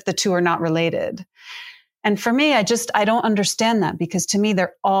as if the two are not related. And for me, I don't understand that, because to me,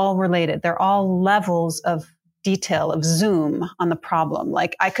 they're all related. They're all levels of detail, of zoom on the problem.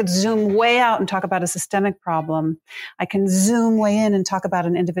 Like I could zoom way out and talk about a systemic problem. I can zoom way in and talk about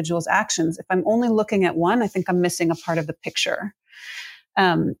an individual's actions. If I'm only looking at one, I think I'm missing a part of the picture.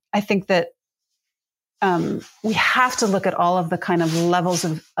 I think that we have to look at all of the kind of levels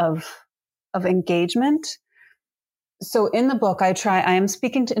of engagement. So in the book, I am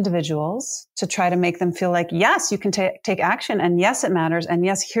speaking to individuals to try to make them feel like, yes, you can take action, and yes, it matters. And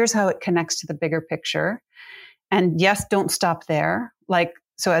yes, here's how it connects to the bigger picture. And yes, don't stop there.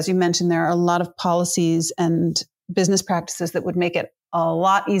 So as you mentioned, there are a lot of policies and business practices that would make it a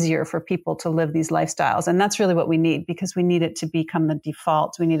lot easier for people to live these lifestyles. And that's really what we need, because we need it to become the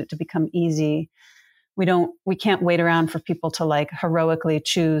default. We need it to become easy. We can't wait around for people to heroically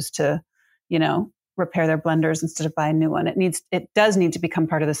choose to, repair their blenders instead of buy a new one. It does need to become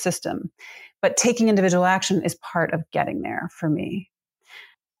part of the system, but taking individual action is part of getting there for me.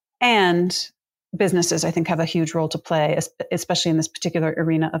 And businesses, I think, have a huge role to play, especially in this particular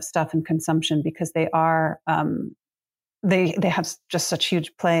arena of stuff and consumption, because they are, they have just such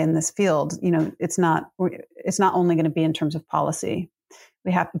huge play in this field. It's not only going to be in terms of policy.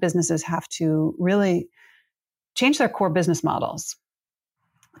 Businesses have to really change their core business models,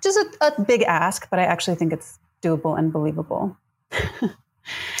 which is a big ask, but I actually think it's doable and believable.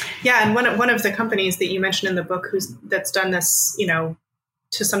 Yeah, and one of the companies that you mentioned in the book that's done this,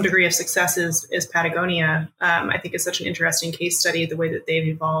 to some degree of success is Patagonia. I think it's such an interesting case study, the way that they've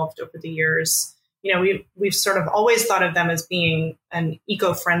evolved over the years. We've sort of always thought of them as being an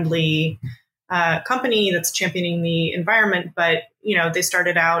eco-friendly company that's championing the environment, but they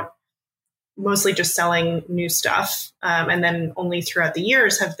started out mostly just selling new stuff, and then only throughout the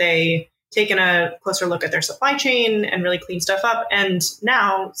years have they taken a closer look at their supply chain and really cleaned stuff up, and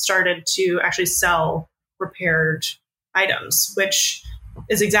now started to actually sell repaired items, which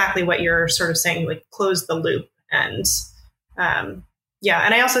is exactly what you're sort of saying, like close the loop. And and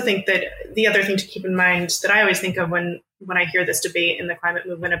I also think that the other thing to keep in mind that I always think of when I hear this debate in the climate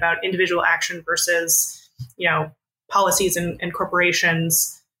movement about individual action versus, policies and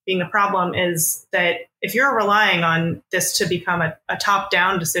corporations being the problem, is that if you're relying on this to become a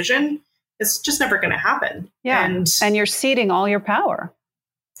top-down decision, it's just never going to happen. Yeah, and you're ceding all your power.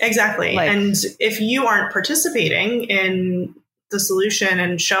 Exactly. And if you aren't participating in the solution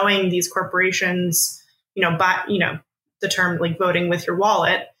and showing these corporations, the term like voting with your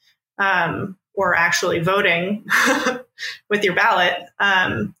wallet, or actually voting with your ballot,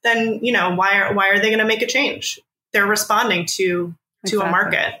 then, why are they going to make a change? They're responding to a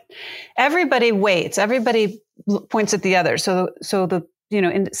market. Everybody waits. Everybody points at the other. So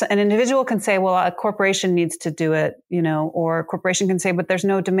an individual can say, well, a corporation needs to do it, or a corporation can say, but there's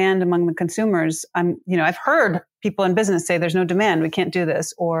no demand among the consumers. I've heard people in business say there's no demand, we can't do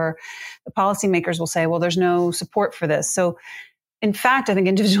this. Or the policymakers will say, well, there's no support for this. So in fact, I think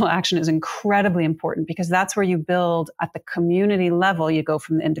individual action is incredibly important, because that's where you build at the community level. You go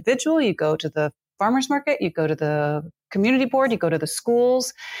from the individual, you go to the farmers market, you go to the community board, you go to the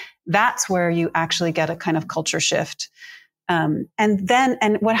schools. That's where you actually get a kind of culture shift. And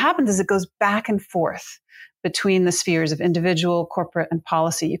what happens is it goes back and forth between the spheres of individual, corporate, and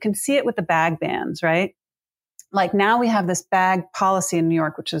policy. You can see it with the bag bans, right? Like now we have this bag policy in New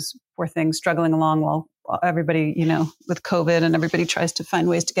York, which is, poor thing, struggling along while everybody, with COVID, and everybody tries to find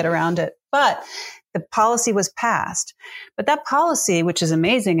ways to get around it. But the policy was passed. But that policy, which is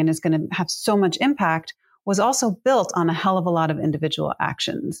amazing and is going to have so much impact, was also built on a hell of a lot of individual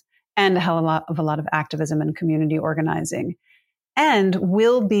actions and a hell of a lot of activism and community organizing, and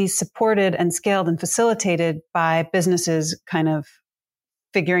will be supported and scaled and facilitated by businesses kind of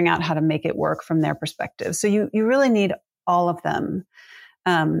figuring out how to make it work from their perspective. So you really need all of them.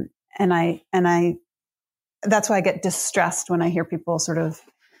 And I that's why I get distressed when I hear people sort of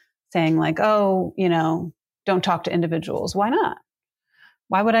saying like, oh, don't talk to individuals. Why not?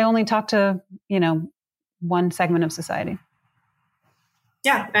 Why would I only talk to, one segment of society?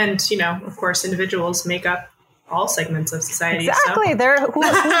 Yeah. And, of course, individuals make up all segments of society. Exactly. So. They're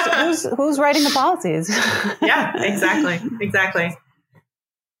who's writing the policies? Yeah, exactly.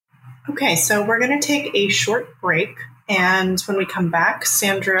 Okay, so we're going to take a short break. And when we come back,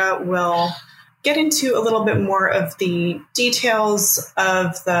 Sandra will get into a little bit more of the details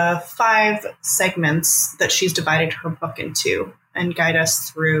of the 5 segments that she's divided her book into and guide us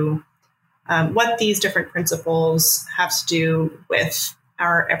through what these different principles have to do with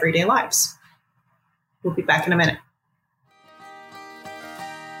our everyday lives. We'll be back in a minute.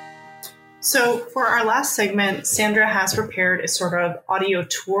 So for our last segment, Sandra has prepared a sort of audio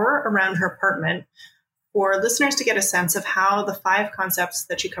tour around her apartment for listeners to get a sense of how the 5 concepts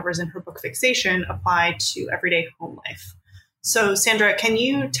that she covers in her book Fixation apply to everyday home life. So Sandra, can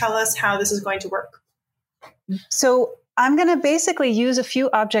you tell us how this is going to work? So I'm going to basically use a few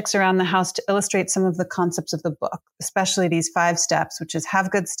objects around the house to illustrate some of the concepts of the book, especially these 5 steps, which is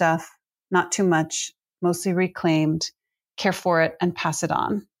have good stuff, not too much, mostly reclaimed, care for it, and pass it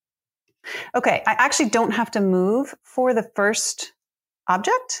on. Okay, I actually don't have to move for the first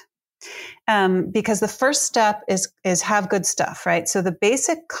object because the first step is have good stuff, right? So the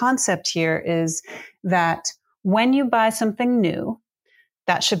basic concept here is that when you buy something new,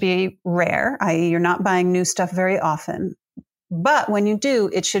 that should be rare, i.e. you're not buying new stuff very often. But when you do,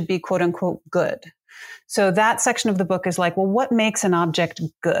 it should be quote unquote good. So that section of the book is like, well, what makes an object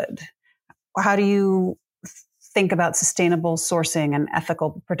good? How do you think about sustainable sourcing and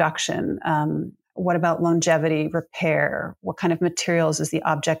ethical production? What about longevity, repair? What kind of materials is the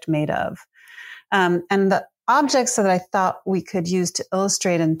object made of? And the objects that I thought we could use to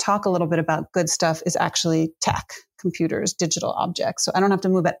illustrate and talk a little bit about good stuff is actually tech, computers, digital objects. So I don't have to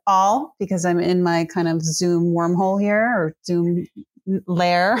move at all because I'm in my kind of Zoom wormhole here or Zoom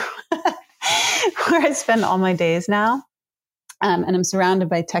lair where I spend all my days now. And I'm surrounded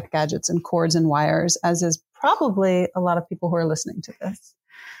by tech gadgets and cords and wires, as is probably a lot of people who are listening to this.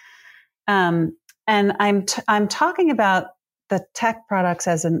 And I'm talking about the tech products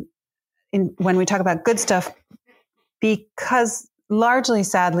when we talk about good stuff, because largely,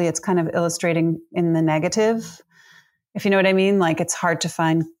 sadly, it's kind of illustrating in the negative, if you know what I mean. Like it's hard to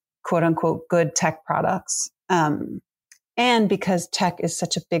find quote unquote good tech products. And because tech is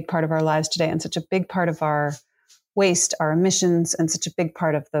such a big part of our lives today and such a big part of our waste, our emissions, and such a big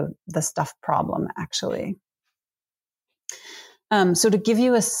part of the stuff problem, actually. So to give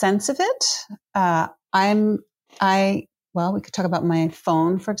you a sense of it, well, we could talk about my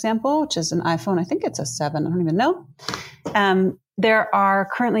phone, for example, which is an iPhone. I think it's a 7. I don't even know. There are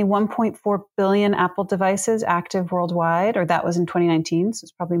currently 1.4 billion Apple devices active worldwide, or that was in 2019, so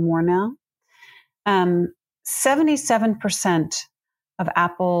it's probably more now. 77% of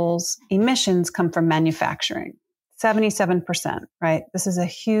Apple's emissions come from manufacturing. 77%, right? This is a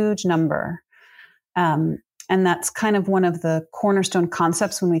huge number. And that's kind of one of the cornerstone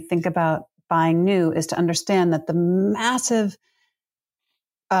concepts when we think about buying new, is to understand that the massive,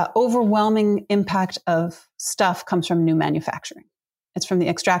 overwhelming impact of stuff comes from new manufacturing. It's from the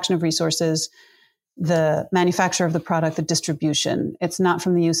extraction of resources, the manufacture of the product, the distribution. It's not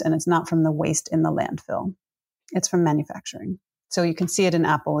from the use, and it's not from the waste in the landfill. It's from manufacturing. So you can see it in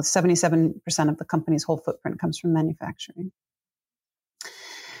Apple with 77% of the company's whole footprint comes from manufacturing.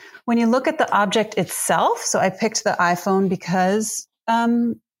 When you look at the object itself, so I picked the iPhone because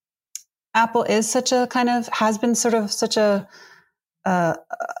Apple is such a kind of, has been sort of such a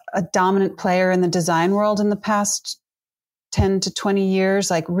dominant player in the design world in the past 10 to 20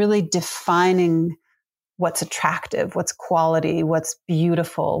 years, like really defining what's attractive, what's quality, what's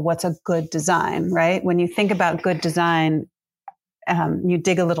beautiful, what's a good design, right? When you think about good design, you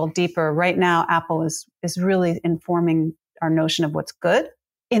dig a little deeper. Right now, Apple is really informing our notion of what's good,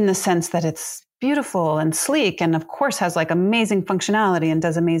 in the sense that it's beautiful and sleek and of course has like amazing functionality and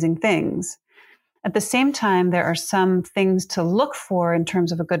does amazing things. At the same time, there are some things to look for in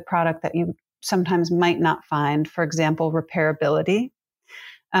terms of a good product that you sometimes might not find. For example, repairability.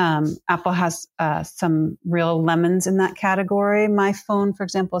 Apple has some real lemons in that category. My phone, for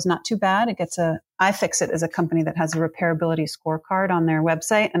example, is not too bad. It gets iFixit is a company that has a repairability scorecard on their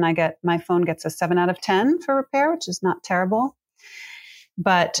website, and my phone gets a 7 out of 10 for repair, which is not terrible.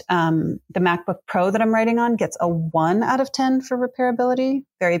 But the MacBook Pro that I'm writing on gets a 1 out of 10 for repairability,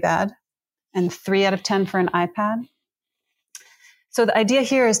 very bad, and 3 out of 10 for an iPad. So the idea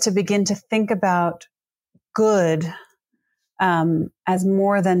here is to begin to think about good as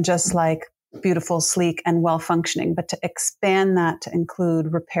more than just like beautiful, sleek, and well-functioning, but to expand that to include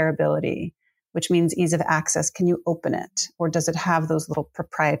repairability, which means ease of access. Can you open it? Or does it have those little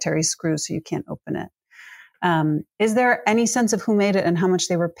proprietary screws so you can't open it? Is there any sense of who made it and how much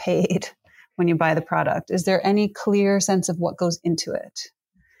they were paid when you buy the product? Is there any clear sense of what goes into it?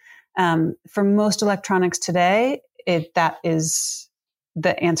 For most electronics today, that is,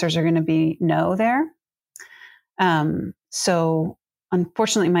 the answers are going to be no there. So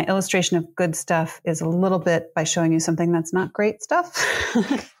unfortunately, my illustration of good stuff is a little bit by showing you something that's not great stuff.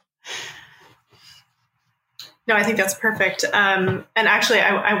 No, I think that's perfect. And actually,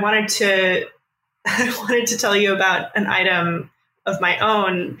 I wanted to tell you about an item of my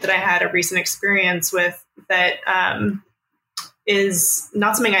own that I had a recent experience with that is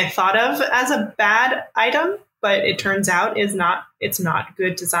not something I thought of as a bad item, but it turns out it's not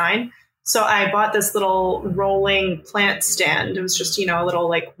good design. So I bought this little rolling plant stand. It was just, a little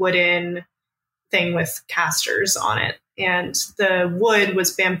like wooden thing with casters on it. And the wood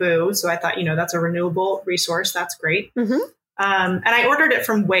was bamboo. So I thought, that's a renewable resource. That's great. Mm-hmm. And I ordered it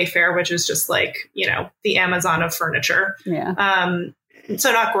from Wayfair, which is just like, the Amazon of furniture. Yeah.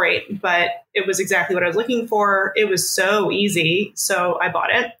 So not great, but it was exactly what I was looking for. It was so easy. So I bought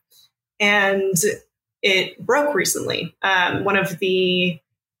it, and it broke recently. One of the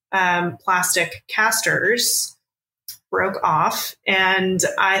plastic casters broke off, and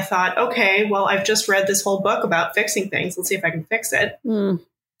I thought, okay, well, I've just read this whole book about fixing things. Let's see if I can fix it.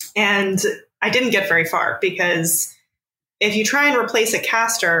 And I didn't get very far, because if you try and replace a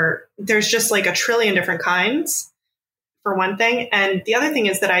caster, there's just like a trillion different kinds, for one thing. And the other thing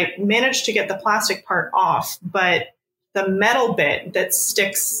is that I managed to get the plastic part off, but the metal bit that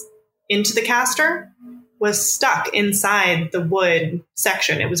sticks into the caster was stuck inside the wood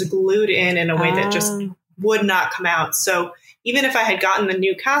section. It was glued in a way that just would not come out. So even if I had gotten the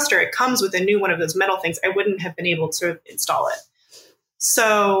new caster, it comes with a new one of those metal things. I wouldn't have been able to install it.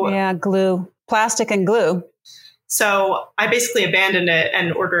 So yeah, glue, plastic and glue. So I basically abandoned it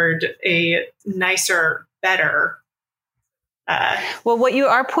and ordered a nicer, better. Well, what you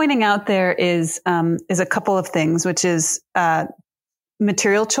are pointing out there is a couple of things, which is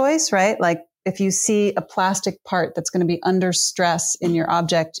material choice, right? Like if you see a plastic part that's going to be under stress in your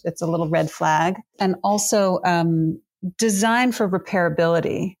object, it's a little red flag. And also design for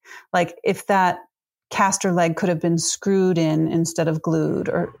repairability. Like if that caster leg could have been screwed in instead of glued,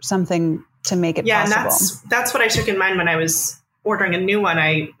 or something to make it possible. And that's what I took in mind when I was ordering a new one.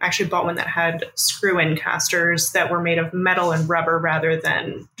 I actually bought one that had screw-in casters that were made of metal and rubber rather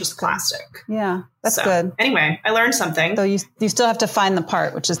than just plastic. Yeah, that's good. Anyway, I learned something. So you still have to find the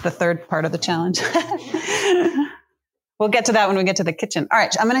part, which is the third part of the challenge. We'll get to that when we get to the kitchen. All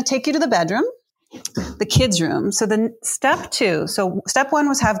right, I'm going to take you to the bedroom, the kids' room. So the step 2. So step 1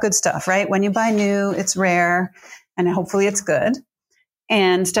 was have good stuff, right? When you buy new, it's rare, and hopefully it's good.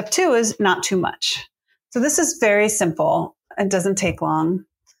 And step 2 is not too much. So this is very simple. It doesn't take long.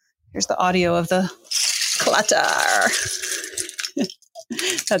 Here's the audio of the clutter.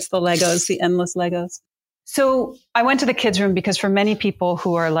 That's the Legos, the endless Legos. So I went to the kids' room because for many people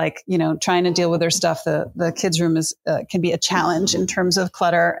who are like, trying to deal with their stuff, the kids' room is can be a challenge in terms of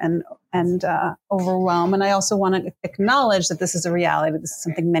clutter and overwhelm. And I also want to acknowledge that this is a reality. This is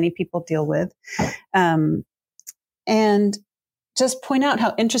something many people deal with. And just point out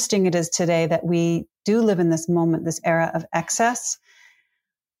how interesting it is today that we do live in this moment, this era of excess.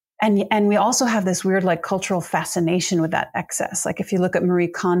 And we also have this weird like cultural fascination with that excess. Like if you look at Marie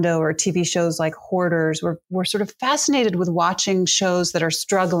Kondo or TV shows like Hoarders, we're sort of fascinated with watching shows that are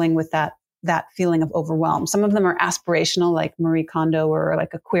struggling with that feeling of overwhelm. Some of them are aspirational, like Marie Kondo, or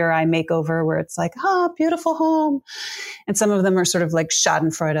like a Queer Eye Makeover, where it's like, beautiful home. And some of them are sort of like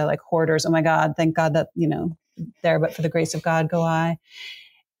Schadenfreude, like Hoarders. Oh my God, thank God that, there, but for the grace of God, go I.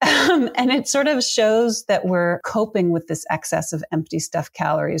 And it sort of shows that we're coping with this excess of empty stuffed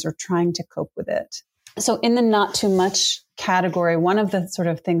calories, or trying to cope with it. So in the not too much category, one of the sort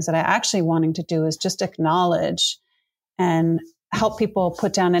of things that I actually wanting to do is just acknowledge and help people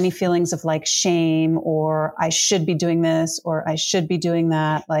put down any feelings of like shame, or I should be doing this, or I should be doing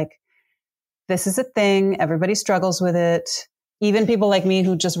that. Like, this is a thing. Everybody struggles with it. Even people like me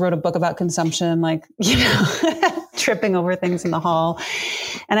who just wrote a book about consumption, like, tripping over things in the hall.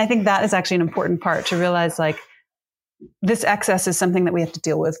 And I think that is actually an important part to realize, like, this excess is something that we have to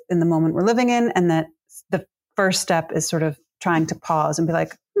deal with in the moment we're living in. And that the first step is sort of trying to pause and be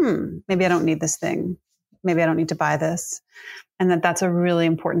like, maybe I don't need this thing. Maybe I don't need to buy this. And that's a really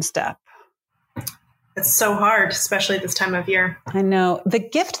important step. It's so hard, especially this time of year. I know. The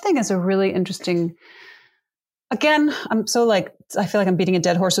gift thing is a really interesting. Again, I feel like I'm beating a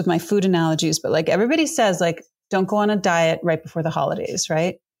dead horse with my food analogies, but like everybody says, like, don't go on a diet right before the holidays,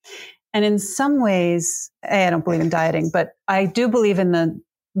 right? And in some ways, I don't believe in dieting, but I do believe in the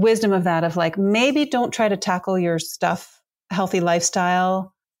wisdom of that, of like, maybe don't try to tackle your stuff, healthy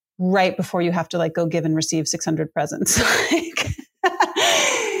lifestyle right before you have to like go give and receive 600 presents. Like,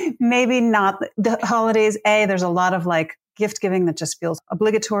 maybe not the holidays. There's a lot of like gift giving that just feels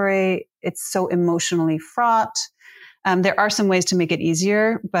obligatory. It's so emotionally fraught. There are some ways to make it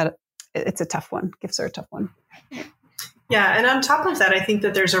easier, but it's a tough one. Gifts are a tough one. Yeah. And on top of that, I think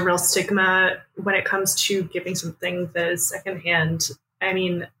that there's a real stigma when it comes to giving something that is secondhand. I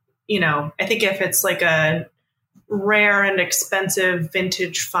mean, I think if it's like a rare and expensive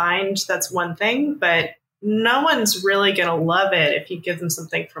vintage find, that's one thing, but no one's really going to love it if you give them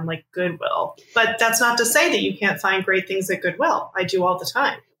something from like Goodwill. But that's not to say that you can't find great things at Goodwill. I do all the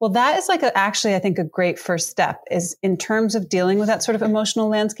time. Well, that is like actually, I think a great first step is in terms of dealing with that sort of emotional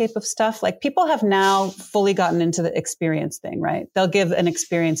landscape of stuff. Like people have now fully gotten into the experience thing, right? They'll give an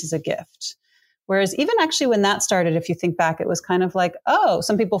experience as a gift. Whereas even actually when that started, if you think back, it was kind of like,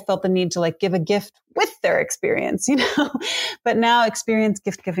 some people felt the need to like give a gift with their experience, but now experience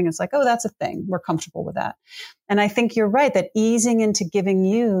gift giving is like, that's a thing. We're comfortable with that. And I think you're right that easing into giving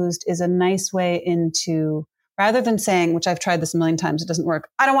used is a nice way into, rather than saying, which I've tried this a million times, it doesn't work.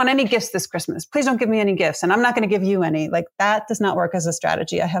 I don't want any gifts this Christmas. Please don't give me any gifts. And I'm not going to give you any. Like that does not work as a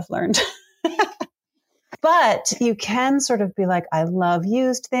strategy. I have learned. But you can sort of be like, I love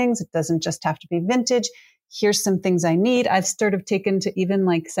used things. It doesn't just have to be vintage. Here's some things I need. I've sort of taken to even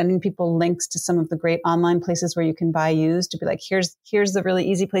like sending people links to some of the great online places where you can buy used to be like, here's the really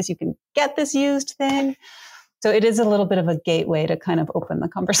easy place you can get this used thing. So it is a little bit of a gateway to kind of open the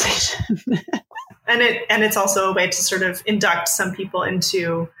conversation. And it's also a way to sort of induct some people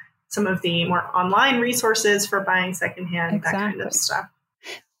into some of the more online resources for buying secondhand, exactly. That kind of stuff.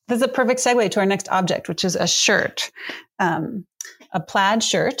 This is a perfect segue to our next object, which is a shirt, a plaid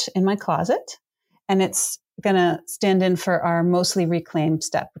shirt in my closet. And it's going to stand in for our mostly reclaimed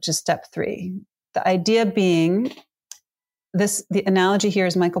step, which is step 3. The idea being the analogy here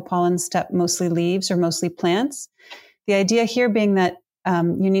is Michael Pollan's step, mostly leaves or mostly plants. The idea here being that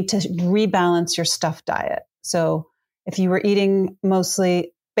you need to rebalance your stuff diet. So if you were eating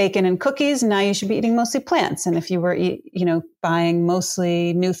mostly bacon and cookies, now you should be eating mostly plants. And if you were, buying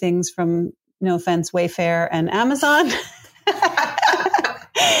mostly new things from, no offense, Wayfair and Amazon,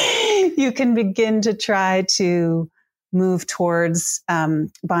 you can begin to try to move towards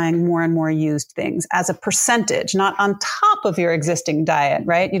buying more and more used things as a percentage, not on top of your existing diet,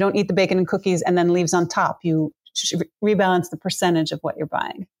 right? You don't eat the bacon and cookies and then leaves on top. You should rebalance the percentage of what you're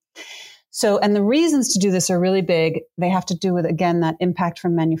buying. So, and the reasons to do this are really big. They have to do with, again, that impact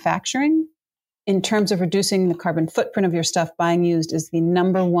from manufacturing. In terms of reducing the carbon footprint of your stuff, buying used is the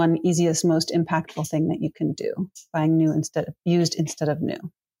number one easiest, most impactful thing that you can do. Buying used instead of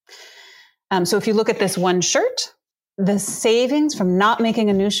new. So if you look at this one shirt, the savings from not making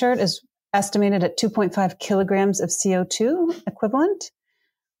a new shirt is estimated at 2.5 kilograms of CO2 equivalent,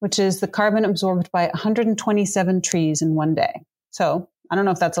 which is the carbon absorbed by 127 trees in one day. So I don't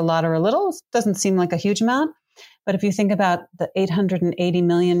know if that's a lot or a little. It doesn't seem like a huge amount. But if you think about the 880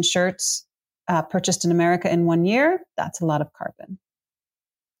 million shirts purchased in America in 1 year, that's a lot of carbon.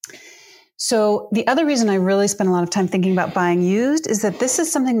 So the other reason I really spend a lot of time thinking about buying used is that this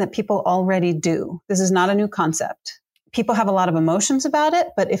is something that people already do. This is not a new concept. People have a lot of emotions about it,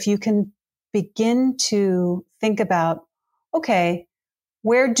 but if you can begin to think about, okay,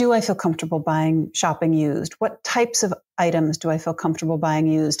 where do I feel comfortable shopping used? What types of items do I feel comfortable buying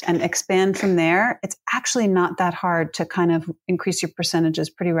used? And expand from there. It's actually not that hard to kind of increase your percentages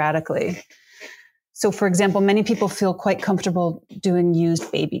pretty radically. So for example, many people feel quite comfortable doing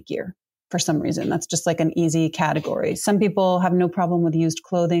used baby gear for some reason. That's just like an easy category. Some people have no problem with used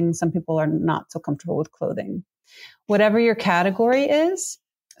clothing. Some people are not so comfortable with clothing. Whatever your category is,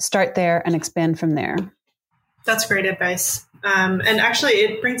 start there and expand from there. That's great advice. And actually,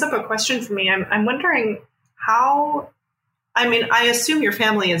 it brings up a question for me. I'm wondering how, I assume your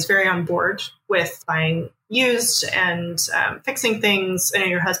family is very on board with buying used and fixing things. I know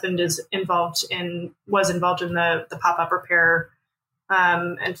your husband was involved in the pop-up repair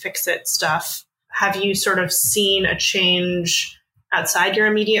and fix-it stuff. Have you sort of seen a change outside your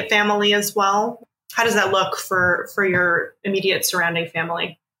immediate family as well? How does that look for your immediate surrounding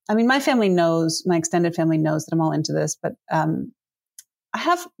family? My extended family knows that I'm all into this, but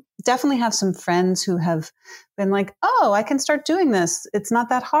I definitely have some friends who have been like, oh, I can start doing this. It's not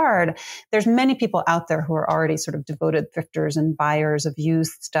that hard. There's many people out there who are already sort of devoted thrifters and buyers of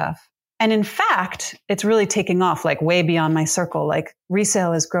used stuff. And in fact, it's really taking off like way beyond my circle. Like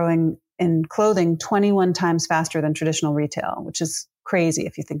resale is growing in clothing 21 times faster than traditional retail, which is crazy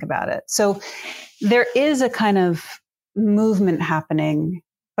if you think about it. So there is a kind of movement happening.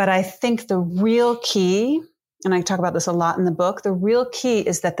 But I think the real key and I talk about this a lot in the book, the real key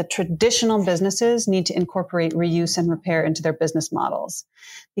is that the traditional businesses need to incorporate reuse and repair into their business models.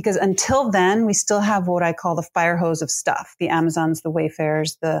 Because until then, we still have what I call the fire hose of stuff, the Amazons, the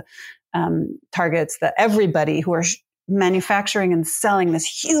Wayfairs, the Targets, the everybody who are manufacturing and selling this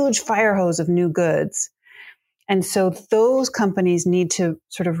huge fire hose of new goods. And so those companies need to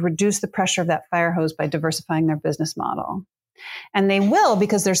sort of reduce the pressure of that fire hose by diversifying their business model. And they will,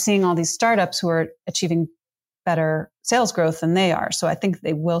 because they're seeing all these startups who are achieving better sales growth than they are. So I think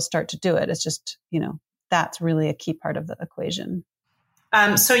they will start to do it. It's just, that's really a key part of the equation.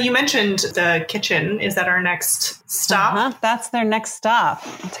 So you mentioned the kitchen. Is that our next stop? That's their next stop.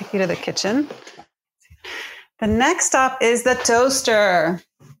 I'll take you to the kitchen. The next stop is the toaster.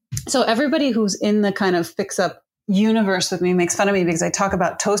 So everybody who's in the kind of fix-up universe with me makes fun of me because I talk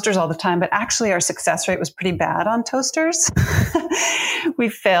about toasters all the time, but actually our success rate was pretty bad on toasters. We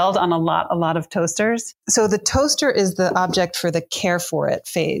failed on a lot of toasters. So the toaster is the object for the care for it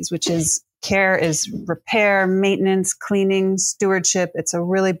phase, which is care is repair, maintenance, cleaning, stewardship. It's a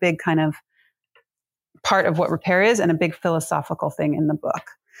really big kind of part of what repair is and a big philosophical thing in the book.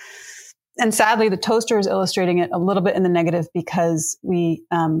 And sadly, the toaster is illustrating it a little bit in the negative because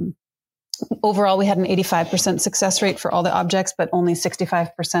overall, we had an 85% success rate for all the objects, but only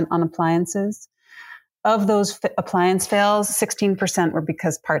 65% on appliances. Of those appliance fails, 16% were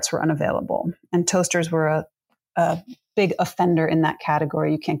because parts were unavailable. And toasters were a big offender in that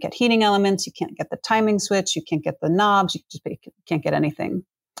category. You can't get heating elements. You can't get the timing switch. You can't get the knobs. You just can't get anything.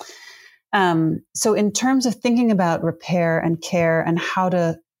 So in terms of thinking about repair and care and how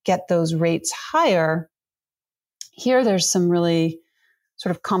to get those rates higher, here there's some really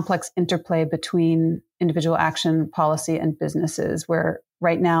sort of complex interplay between individual action, policy, and businesses, where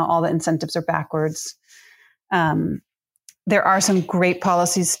right now all the incentives are backwards. There are some great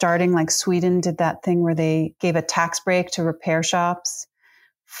policies starting, like Sweden did that thing where they gave a tax break to repair shops.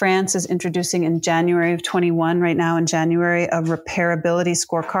 France is introducing in January of 21, right now in January, a repairability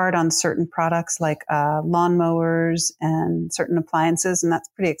scorecard on certain products like lawnmowers and certain appliances, and that's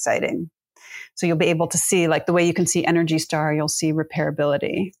pretty exciting. So you'll be able to see, like the way you can see Energy Star, you'll see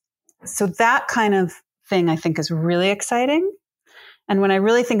repairability. So that kind of thing I think is really exciting. And when I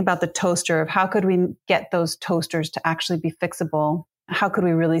really think about the toaster, of how could we get those toasters to actually be fixable? How could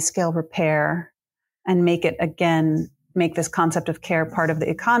we really scale repair and make it, again, make this concept of care part of the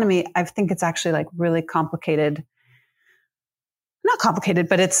economy? I think it's actually like really complicated. Not complicated,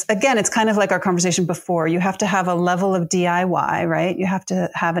 but it's kind of like our conversation before. You have to have a level of DIY, right? You have to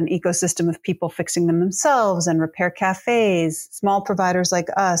have an ecosystem of people fixing them themselves and repair cafes, small providers like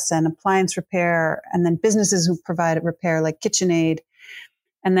us and appliance repair, and then businesses who provide repair like KitchenAid.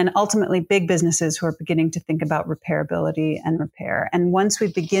 And then ultimately big businesses who are beginning to think about repairability and repair. And once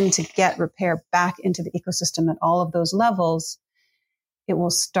we begin to get repair back into the ecosystem at all of those levels, it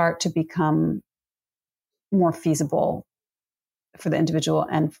will start to become more feasible for the individual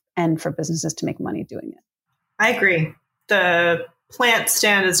and for businesses to make money doing it. I agree. The plant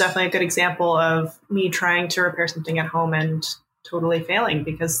stand is definitely a good example of me trying to repair something at home and totally failing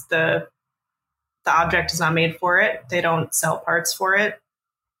because the object is not made for it. They don't sell parts for it.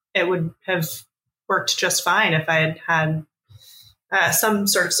 It would have worked just fine if I had some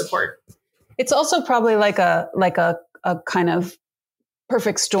sort of support. It's also probably like a kind of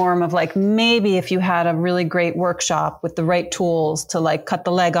perfect storm of like, maybe if you had a really great workshop with the right tools to like cut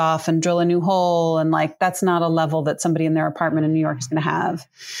the leg off and drill a new hole. And like, that's not a level that somebody in their apartment in New York is going to have.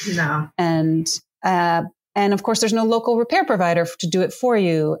 No. And of course, there's no local repair provider to do it for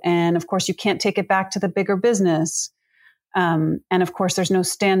you. And of course, you can't take it back to the bigger business. And of course, there's no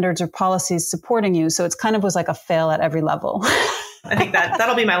standards or policies supporting you. So it's kind of was like a fail at every level. I think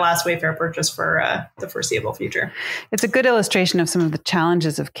that'll be my last Wayfair purchase for the foreseeable future. It's a good illustration of some of the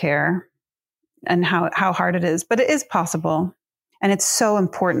challenges of care and how hard it is, but it is possible. And it's so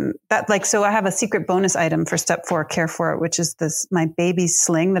important that so I have a secret bonus item for step 4, care for it, which is my baby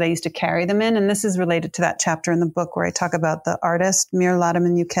sling that I used to carry them in. And this is related to that chapter in the book where I talk about the artist Mir Latimer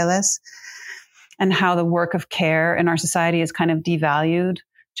Youkelis and how the work of care in our society is kind of devalued.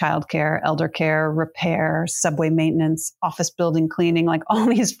 Childcare, elder care, repair, subway maintenance, office building cleaning, like all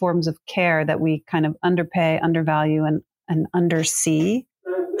these forms of care that we kind of underpay, undervalue, and undersee.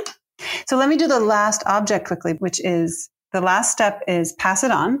 So let me do the last object quickly, which is the last step is pass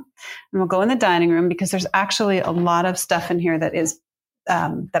it on. And we'll go in the dining room because there's actually a lot of stuff in here that is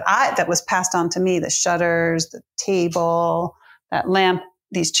that was passed on to me, the shutters, the table, that lamp,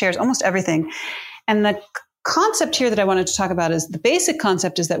 these chairs, almost everything. And the concept here that I wanted to talk about is the basic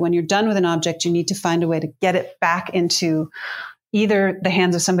concept is that when you're done with an object, you need to find a way to get it back into either the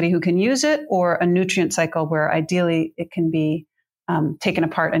hands of somebody who can use it or a nutrient cycle where ideally it can be taken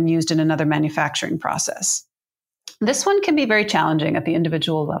apart and used in another manufacturing process. This one can be very challenging at the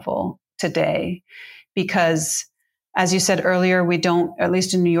individual level today because, as you said earlier, we don't, at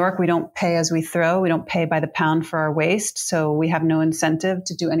least in New York, we don't pay as we throw. We don't pay by the pound for our waste. So we have no incentive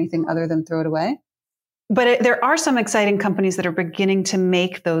to do anything other than throw it away. But there are some exciting companies that are beginning to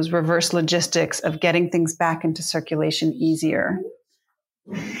make those reverse logistics of getting things back into circulation easier.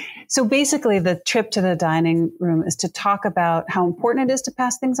 So basically, the trip to the dining room is to talk about how important it is to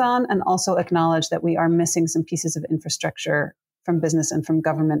pass things on and also acknowledge that we are missing some pieces of infrastructure from business and from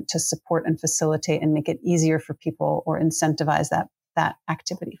government to support and facilitate and make it easier for people or incentivize that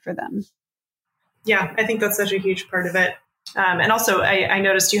activity for them. Yeah, I think that's such a huge part of it. And also, I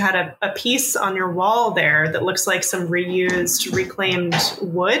noticed you had a piece on your wall there that looks like some reused, reclaimed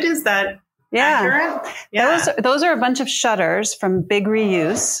wood. Is that accurate? Yeah. Those are a bunch of shutters from Big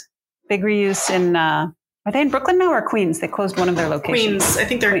Reuse. Big Reuse in, are they in Brooklyn now or Queens? They closed one of their locations. Queens. I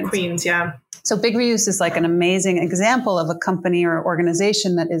think they're in Queens, yeah. So Big Reuse is like an amazing example of a company or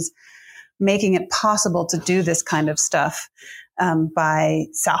organization that is making it possible to do this kind of stuff by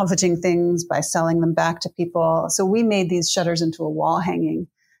salvaging things, by selling them back to people. So we made these shutters into a wall hanging.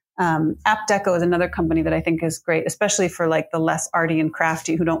 App Deco is another company that I think is great, especially for like the less arty and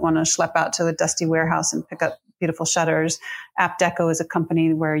crafty who don't want to schlep out to a dusty warehouse and pick up beautiful shutters. App Deco is a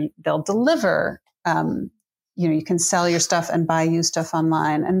company where they'll deliver. You can sell your stuff and buy used stuff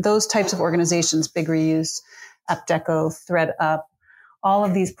online. And those types of organizations, Big Reuse, App Deco, ThreadUp, all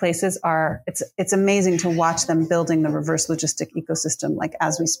of these places it's amazing to watch them building the reverse logistic ecosystem like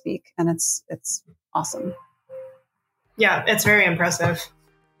as we speak. And it's awesome. Yeah, it's very impressive.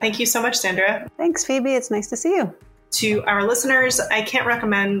 Thank you so much, Sandra. Thanks, Phoebe. It's nice to see you. To our listeners, I can't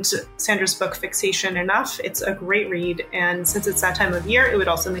recommend Sandra's book, Fixation, enough. It's a great read. And since it's that time of year, it would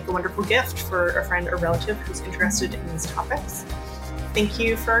also make a wonderful gift for a friend or relative who's interested in these topics. Thank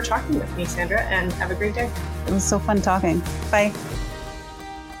you for talking with me, Sandra, and have a great day. It was so fun talking. Bye.